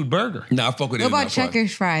fast food burger. No, I fuck with In-N-Out. What about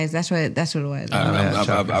Checkers fries? That's what it was.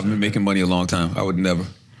 I've been making money a long time. I would never.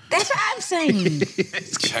 That's what I'm saying.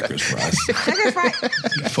 Checkers fries. Checkers fries.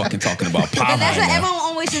 You fucking talking about pie. That's what everyone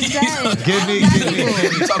always says. Give me.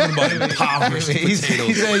 You talking about impoverished potatoes.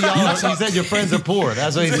 He said your friends are poor.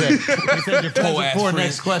 That's what he said. He said your friends are poor.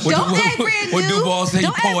 Next question. Don't act brand new. What Duval say?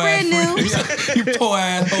 Don't act brand new. You poor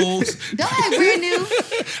assholes. Don't act brand new.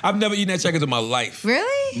 I've never eaten at Checkers in my life.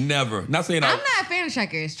 Really? Never. Not saying I'm not a fan of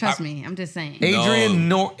Checkers. Trust me. I'm just saying.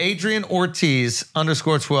 Adrian Ortiz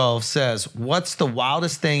 _12 says, "What's the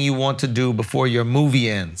wildest thing you want to do before your movie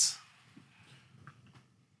ends?"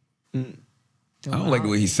 I don't like the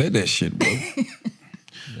way he said that shit, bro.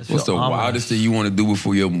 What's the wildest thing you want to do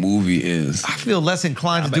before your movie ends? I feel less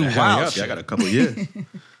inclined to do wild shit. I got a couple years.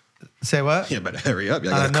 Say what? Yeah, better hurry up. I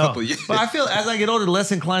got a couple years. But I feel as I get older,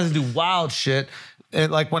 less inclined to do wild shit. And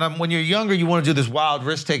like when you're younger, you want to do this wild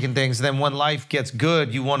risk-taking things. Then when life gets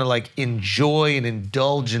good, you want to like enjoy and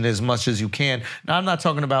indulge in as much as you can. Now, I'm not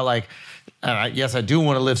talking about like, yes, I do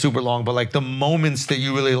want to live super long, but like the moments that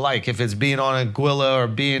you really like, if it's being on a Guilla or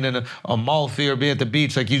being in a Amalfi or being at the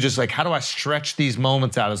beach, like you just like, how do I stretch these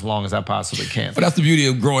moments out as long as I possibly can? But that's the beauty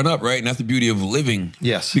of growing up, right? And that's the beauty of living.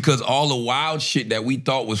 Yes. Because all the wild shit that we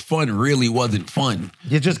thought was fun really wasn't fun.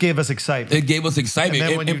 It just gave us excitement. It gave us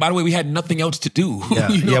excitement. And by the way, we had nothing else to do. Yeah,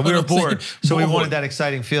 you know we were bored. So we Bored. wanted that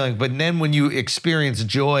exciting feeling. But then when you experience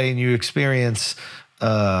joy and you experience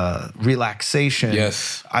relaxation,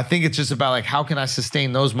 yes, I think it's just about like, how can I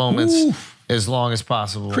sustain those moments as long as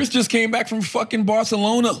possible? Chris just came back from fucking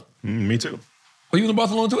Barcelona. Me too. Oh, you was in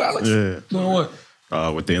Barcelona too, Alex? Yeah. Doing what?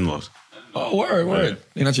 With the in-laws. Oh, word. Yeah.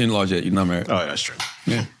 You're not your in-laws yet. You're not married. Oh, yeah, that's true.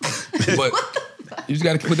 Yeah. But you just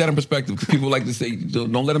got to put that in perspective because people like to say,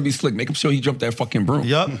 don't let him be slick. Make him sure he jumped that fucking broom.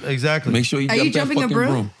 Yep, exactly. Make sure he jumped that fucking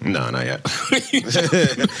broom. No, not yet.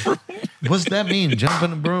 What's that mean? Jumping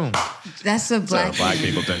the broom? That's a black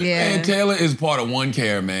people thing. Yeah. And Taylor is part of One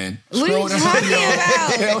Care, man. What are you talking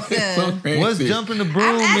about? What's jumping the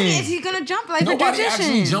broom I'm asking, mean? is he gonna jump like Nobody a actually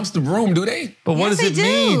magician? jumps the broom, do they? But what Yes, does it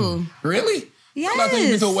they do. mean? Really? Yes. Last time you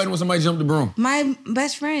been to a wedding when somebody jumped the broom? My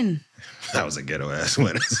best friend. That was a ghetto ass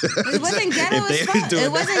wedding. It wasn't ghetto as fuck.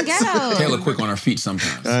 It wasn't ghetto. Taylor quick on her feet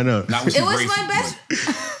sometimes. I know. Not when It she's was racing, my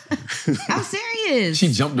best. I'm serious. She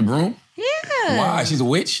jumped the broom? Yeah. Why? She's a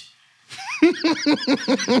witch?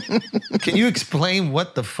 Can you explain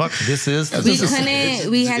what the fuck this is? We couldn't.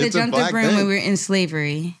 We had to it's a jump the black broom thing. when we were in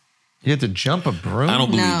slavery. You had to jump a broom? I don't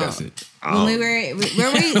believe No. that's it. When we were,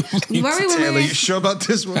 Taylor, you sure about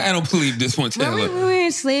this one? I don't believe this one, when we Taylor. were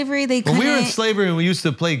in slavery, they couldn't. When we were in slavery and we used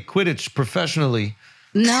to play Quidditch professionally.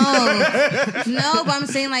 No, but I'm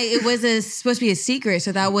saying like it was supposed to be a secret,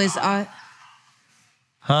 so that was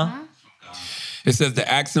Huh? It says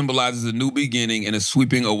the act symbolizes a new beginning and a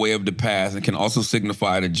sweeping away of the past and can also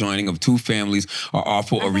signify the joining of two families or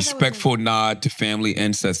offer a respectful nod to family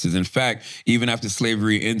ancestors. In fact, even after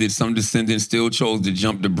slavery ended, some descendants still chose to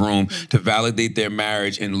jump the broom to validate their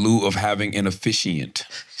marriage in lieu of having an officiant.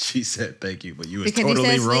 She said thank you, but you was because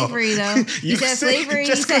totally you said wrong. slavery though. You said slavery.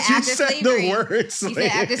 You said after slavery. The word You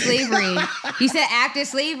said after slavery. You said after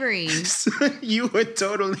slavery. You were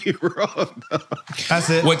totally wrong. That's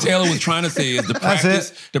it. What Taylor was trying to say is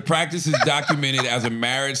the practice is documented as a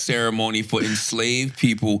marriage ceremony for enslaved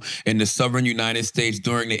people in the southern United States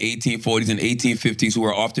during the 1840s and 1850s who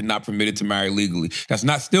were often not permitted to marry legally.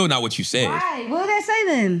 That's still not what you said. Why? What did I say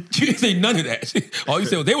then? You didn't say none of that. All you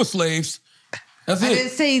said was they were slaves. That's I it.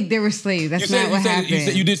 didn't say they were slaves. That's not what happened.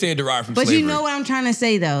 You did say it derived from but slavery. you know what I'm trying to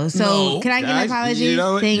say though. So No. can I get an apology? You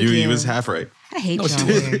know what? Thank you. You was half right. I hate No, y'all. she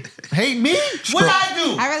weird. Hate me? What did I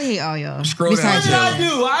do? I really hate all y'all. Scroll down, What did I Taylor.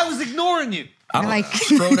 do? I was ignoring you. I like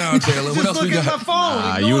Scroll down, Taylor. What Just else we look at my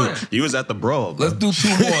got? phone. You was at the Brawl. Bro. Let's do two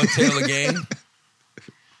more, Taylor Gang.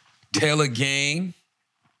 Taylor Gang.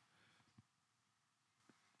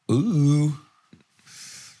 Ooh.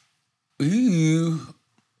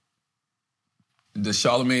 Does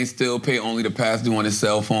Charlamagne still pay only the past due on his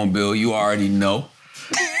cell phone bill? You already know.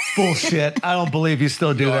 Bullshit. I don't believe you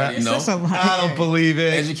still do You that. already know. That's a lie. I don't believe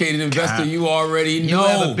it. Educated investor, you already You know.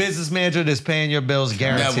 have a business manager that's paying your bills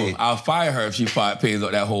guaranteed. Never. I'll fire her if she pays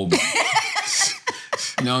that whole bill.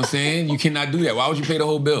 You know what I'm saying? You cannot do that. Why would you pay the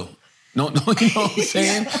whole bill? No, you know what I'm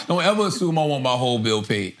saying? Don't ever assume I want my whole bill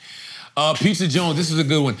paid. Pizza Jones, this is a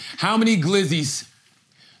good one. How many glizzies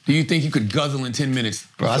do you think you could guzzle in 10 minutes?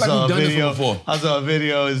 Bro, I saw a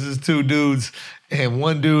video. It's just two dudes, and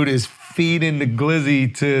one dude is feeding the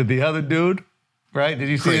glizzy to the other dude. Right? Did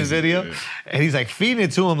you see his video? Yeah. And he's like feeding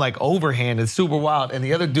it to him like overhand. It's super wild. And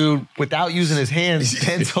the other dude, without using his hands,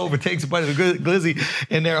 bends over, takes a bite of the glizzy,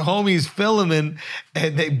 and their homies filming,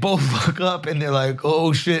 and they both look up and they're like,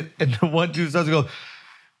 oh shit. And the one dude starts to go,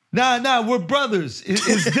 nah, we're brothers.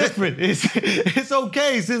 It's different. It's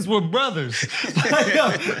okay since we're brothers. Like, yo,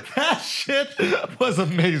 that shit was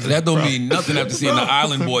amazing. That don't mean nothing after seeing the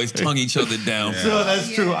Island Boys tongue each other down. Yeah. So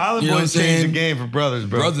that's true. Island Boys changed the game for brothers,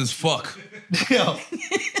 bro. Brothers fuck. Yo.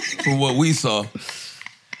 From what we saw.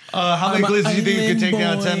 How many glizzies do you think you could take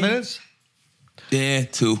down in 10 minutes? Yeah,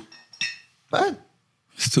 2. What?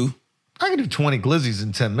 It's 2. I can do 20 glizzies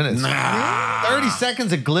in 10 minutes. Nah. 30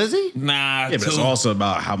 seconds of glizzy? Nah, yeah, but it's also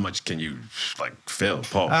about how much can you, like, fill,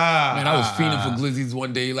 Paul. Man, I was fiending for glizzies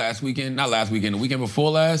one day last weekend. Not last weekend, the weekend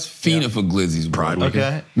before last. Fiending for glizzies, bro. Pride weekend.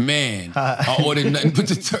 Okay. Man, I ordered nothing but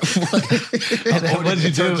the turkey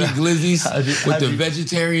glizzies with the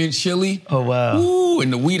vegetarian chili. Oh, wow. Ooh,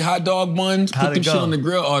 and the wheat hot dog buns. How'd Put them it go? shit on the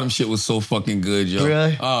grill. Oh, them shit was so fucking good, yo.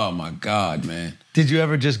 Really? Oh, my God, man. Did you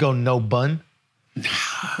ever just go no bun?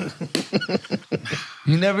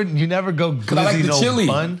 You never go glizzy I like the no chili.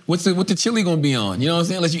 bun? What the chili gonna be on? You know what I'm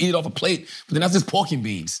saying? Unless you eat it off a plate, but then that's just pork and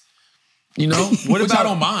beans. You know? Which I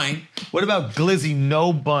don't mind. What about glizzy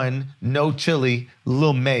no bun, no chili,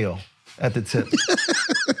 little mayo at the tip?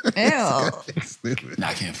 Ew. Nah,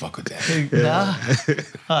 I can't fuck with that.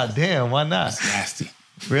 Nah? Damn, why not? That's nasty.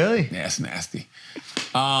 Really? Yeah, that's nasty.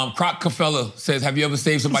 Croc Cafella says, have you ever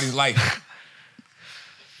saved somebody's life?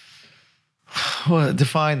 Well,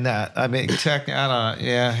 define that. I mean, I don't know.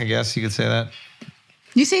 Yeah, I guess you could say that.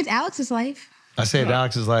 You saved Alex's life. I saved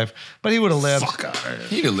Alex's life, but he would have lived.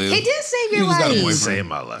 He'd have lived. He did save your just got a life. boyfriend. Saved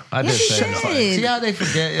my life. I did Yes, he save his life. did. See how they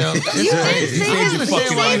forget, yo? You did save your his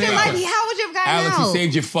fucking life. life. How would you have gotten Alex, out? he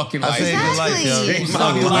saved your fucking life. I saved your life, yo. Exactly. You Still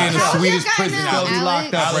still be in locked the up. sweetest How would you prison have out Still be there.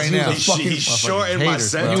 locked up Alex, right you now. was a fucking He shortened my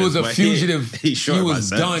haters, bro. sentence. You was a but fugitive. He You shortened my was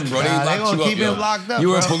sentence. done, bro. They Nah, they locked gonna you up. keep yo. him locked up, You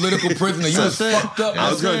were a bro. political prisoner. You was That's it. fucked up. I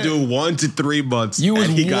was going to do 1 to 3 months, You was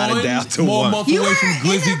and he got it one down to more 1. month You away were from in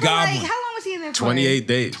there Glizzy for Goblin. how long was he in there for? 28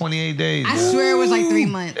 days. 28 days. I swear it was like 3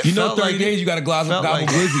 months. You know, Felt 30 like days you got to gobble like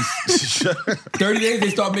glizzies. 30 days they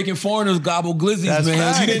start making foreigners gobble glizzies, That's man.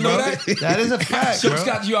 facts, You didn't know bro. that? That is a fact, Schulz bro.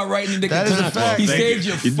 got you out right in the nick That of is a time. fact. He Thank saved you.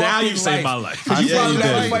 your fucking Now life. you saved my life. Because you Yeah, probably you would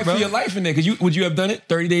have did, to fight bro. for your life in there. Because would you have done it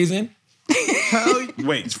 30 days in? Hell,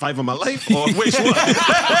 wait, it's 5 of my life? Or which one?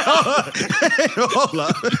 Hold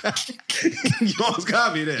up. You almost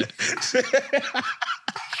got me there.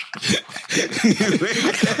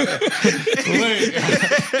 Wait,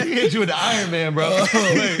 he hit you with the Iron Man, bro.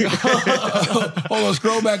 Wait. Hold on,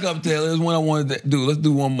 scroll back up, Taylor. There's one I wanted to do. Let's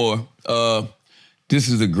do one more. This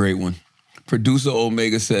is a great one. Producer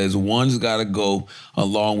Omega says, one's got to go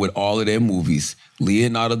along with all of their movies.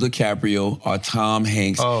 Leonardo DiCaprio or Tom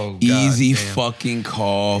Hanks. Oh, God easy damn. fucking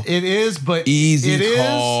call. It is, but Easy it is,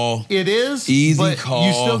 call. It is, Easy but call.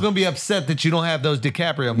 you're still gonna be upset that you don't have those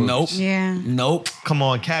DiCaprio movies. Nope. Yeah. Nope. Come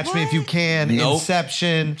on, Catch Me If You Can, Nope.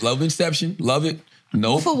 Inception. Love Inception. Love it.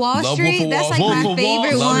 Nope. Wolf of Wall Love Street. Wolf of That's Wall like Wolf my of Wall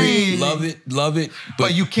favorite Love one. it. Love it. Love it.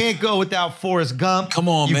 But you can't go without Forrest Gump. Come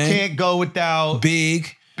on, you man. You can't go without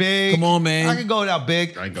Big. Big. Come on, man. I can go without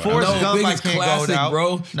Big. I can go Forrest No, Gump, Big I is can't classic, go without.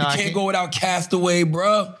 bro. No, You I can't go without Castaway,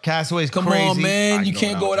 bro. Castaway's Come crazy. on, man. You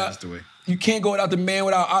can't go without. Castaway. You can't go without the Man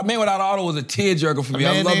Without Auto was a tearjerker for me.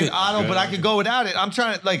 I Man love named it. Otto, but I could go without it. I'm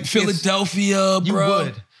trying to like Philadelphia, bro. You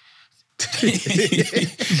would.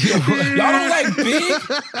 Y'all don't like Big?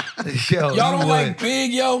 Yo, Y'all you don't like would.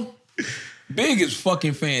 Big, yo? Big is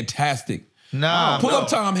fucking fantastic. Nah, Pull up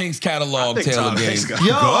Tom Hanks' catalog, think Taylor Tom Game. Hanks got-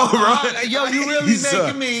 Yo, Go, bro. yo, you really He's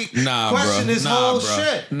making me Nah, question bro. this Nah, whole bro.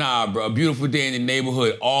 shit. Nah, bro. Beautiful Day in the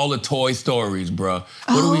Neighborhood. All the Toy Stories, bro.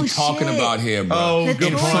 What are we Oh, talking shit. about here, bro? Oh, The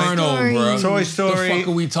good Toy point. Inferno, Story. bro. Toy Story. The fuck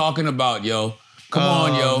are we talking about, yo? Come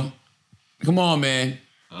on, yo. Come on, man.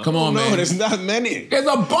 Come on, No, man. there's not many. There's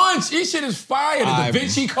a bunch. This shit is fire. The Da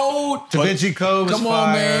Vinci Code. Da Vinci Code was Come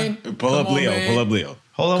on, fire. man. Pull up Come on, Leo. man. Pull up Leo.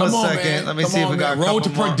 Hold on Come one on, second. man. Let me Come see if on, we got man. a Road to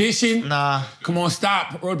couple more. Perdition. Nah, Come on,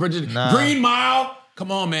 stop. Road to Perdition. Nah. Green Mile.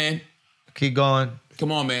 Come on, man. keep going.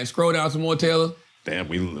 Come on, man. Scroll down some more, Taylor. Damn,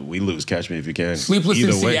 we lose. Catch Me If You Can. Sleepless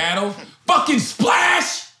Either in way. Seattle. Fucking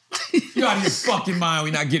Splash. You out of your fucking mind.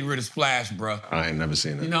 We're not getting rid of Splash, bro. I ain't never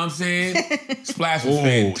seen it. You know what I'm saying? Splash was Ooh,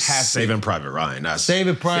 fantastic. Saving Private Ryan. That's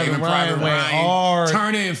Saving Private Saving Ryan Private went Ryan. hard.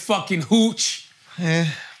 Turner and fucking Hooch. Eh,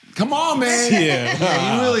 Come on, man.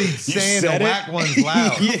 Yeah, you really saying the said it. whack one's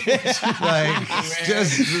loud. Like,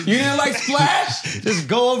 just You didn't like Splash? just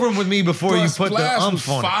go over them with me before Bro, you put the Splash was umph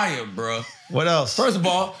on it. fire, bro. What else? First of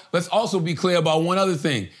all, let's also be clear about one other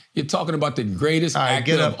thing. You're talking about the greatest All right, actor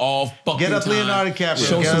get up. of all fucking Get up time. Leonardo DiCaprio.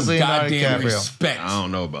 Show Get up some Leonardo goddamn DiCaprio. respect. I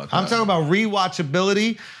don't know about that. I'm talking about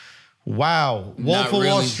rewatchability. Wow. Wolf Not of Wall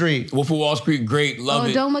really. Street. Wolf of Wall Street, great. Love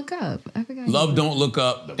it. Don't look up. I forgot. Love Don't Look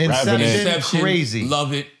Up. Inception, crazy.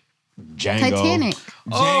 Love it. Django. Titanic.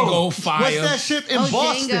 Django, fire. What's that shit in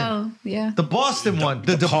Boston? Django. Yeah. The Boston one.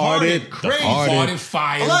 The Departed. Crazy. Departed,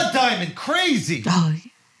 fire. Blood Diamond, crazy. Oh,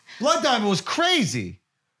 Blood Diamond was crazy.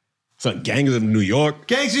 Some Gangs of New York.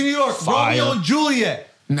 Gangs of New York. Fire. Romeo and Juliet.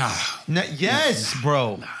 Nah. Yes,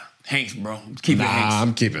 bro. Hanks, bro. Keep it Hanks.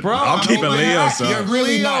 I'm keeping. Bro, I'm keeping nobody- Leo, You're son. You're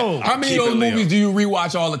really Leo. not. How many of keeping those Leo. movies do you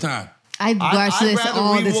rewatch all the time? I watch I'd this rather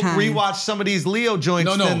all the time. rewatch some of these Leo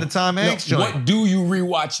joints than the Tom Hanks joint. What do you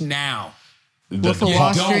rewatch now? Wolf of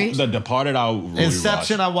Wall Street. The Departed, I'll really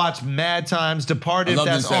Inception, watch. I watch mad times. Departed, I love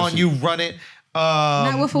that's Inception. on you. Run it.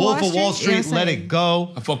 Wolf of Wall Street? Street. Let Yeah, it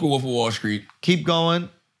go. I fuck with Wolf of Wall Street. Keep going.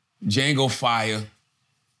 Django, fire.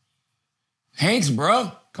 Hanks,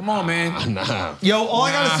 bro. Come on, man. Nah. Yo, all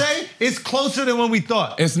I Nah. gotta say, it's closer than when we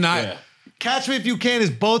thought. It's not. Yeah. Catch Me If You Can is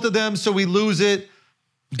both of them, so we lose it.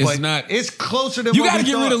 It's But not. It's closer than You what got to we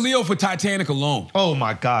get thought. rid of Leo for Titanic alone. Oh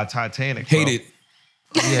my God, Titanic. Hate bro. it.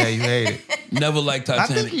 Yeah, you hate it. Never liked I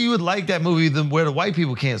Titanic. think you would like that movie where the white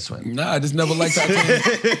people can't swim. Nah, I just never liked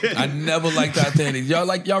Titanic. I never liked Titanic.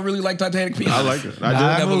 Y'all really like Titanic? People? I like it. Nah, I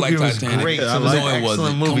that never movie liked was Titanic. great. I It was like an it. excellent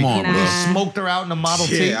Wasn't. movie. Come on, bro. They smoked her out in the Model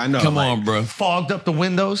T. Yeah, I know. Come like, on, bro. Fogged up the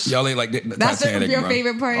windows. Y'all ain't like that. That's Titanic, your bro.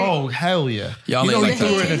 favorite part. Oh, hell yeah. Y'all You ain't know, like he threw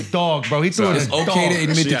it in Titanic. a dog, bro. He threw it It's in a dog. okay to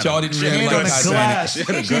admit that y'all didn't really Hand like on the Titanic. glass. She had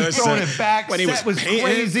a He good throwing set. it back. When he Set was was painting-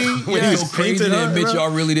 crazy. when he Yeah. was So crazy painted to her, admit bro. y'all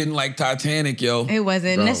really didn't like Titanic, yo. It wasn't,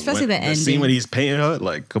 Bro, especially the when- ending. The scene when he's painting her,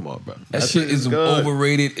 like, come on, bro. That shit is good.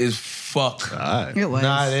 overrated as fuck. All right. It was.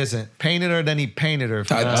 Nah, it isn't. Painted her, then he painted her.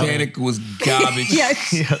 Titanic was garbage.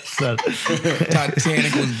 Yes. Yeah, son.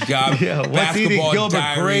 Titanic was garbage. Yeah, what's Basketball Gilbert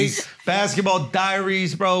Diaries. great. Basketball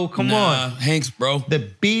Diaries, bro. Come Nah, on. Hanks, bro. The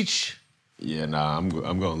Beach. Yeah, nah, I'm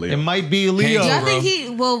going Leo. It might be Leo. Hanks, I bro.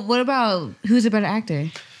 think what about who's a better actor?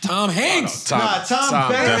 Tom Hanks. Tom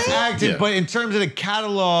better definitely. acted, Yeah. but in terms of the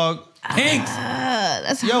catalog, Hanks.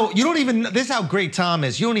 That's yo, you don't even. This is how great Tom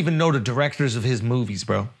is. You don't even know the directors of his movies,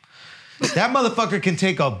 bro. That motherfucker can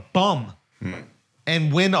take a bum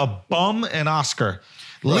and win a bum an Oscar.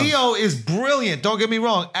 Leo is brilliant. Don't get me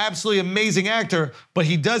wrong, absolutely amazing actor, but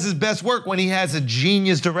he does his best work when he has a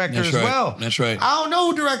genius director That's as right. well. That's right. I don't know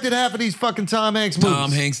who directed half of these fucking Tom Hanks movies.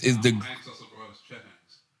 Tom Hanks is the.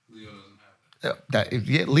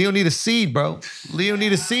 Leo need a seed, bro. Leo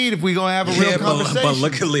need a seed if we gonna have a real conversation. But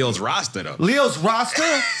look at Leo's roster, though. Leo's roster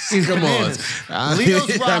is Come on. bananas.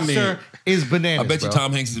 Leo's roster is bananas. I bet you bro.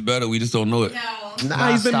 Tom Hanks is better. We just don't know it.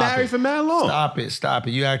 Nah, he's been stop married it. for mad long. Stop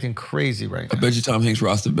it. You acting crazy right I now. bet you Tom Hanks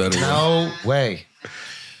roster better. No way.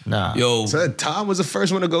 Nah. Yo, So Tom was the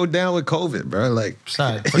first one to go down with COVID, bro. Like,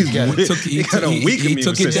 Son, forget it. he got a week of me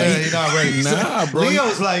took it. saying- Yeah, you're not ready. Nah, bro.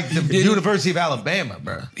 Leo's like the did it. University of Alabama,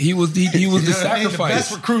 bro. He was the You know what I mean? The sacrifice.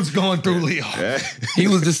 best recruits going through Leo. He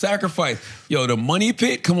was the sacrifice. Yo, the money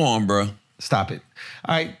pit. Come on, bro. Stop it.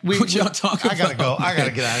 All right. What y'all talking I gotta about? go. I gotta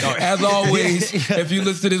get out of here. As always, if you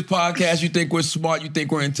listen to this podcast, you think we're smart, you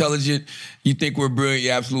think we're intelligent, you think we're brilliant,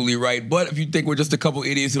 you're absolutely right. But if you think we're just a couple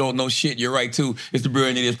idiots who don't know shit, you're right too. It's the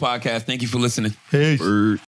Brilliant Idiots Podcast. Thank you for listening. Peace.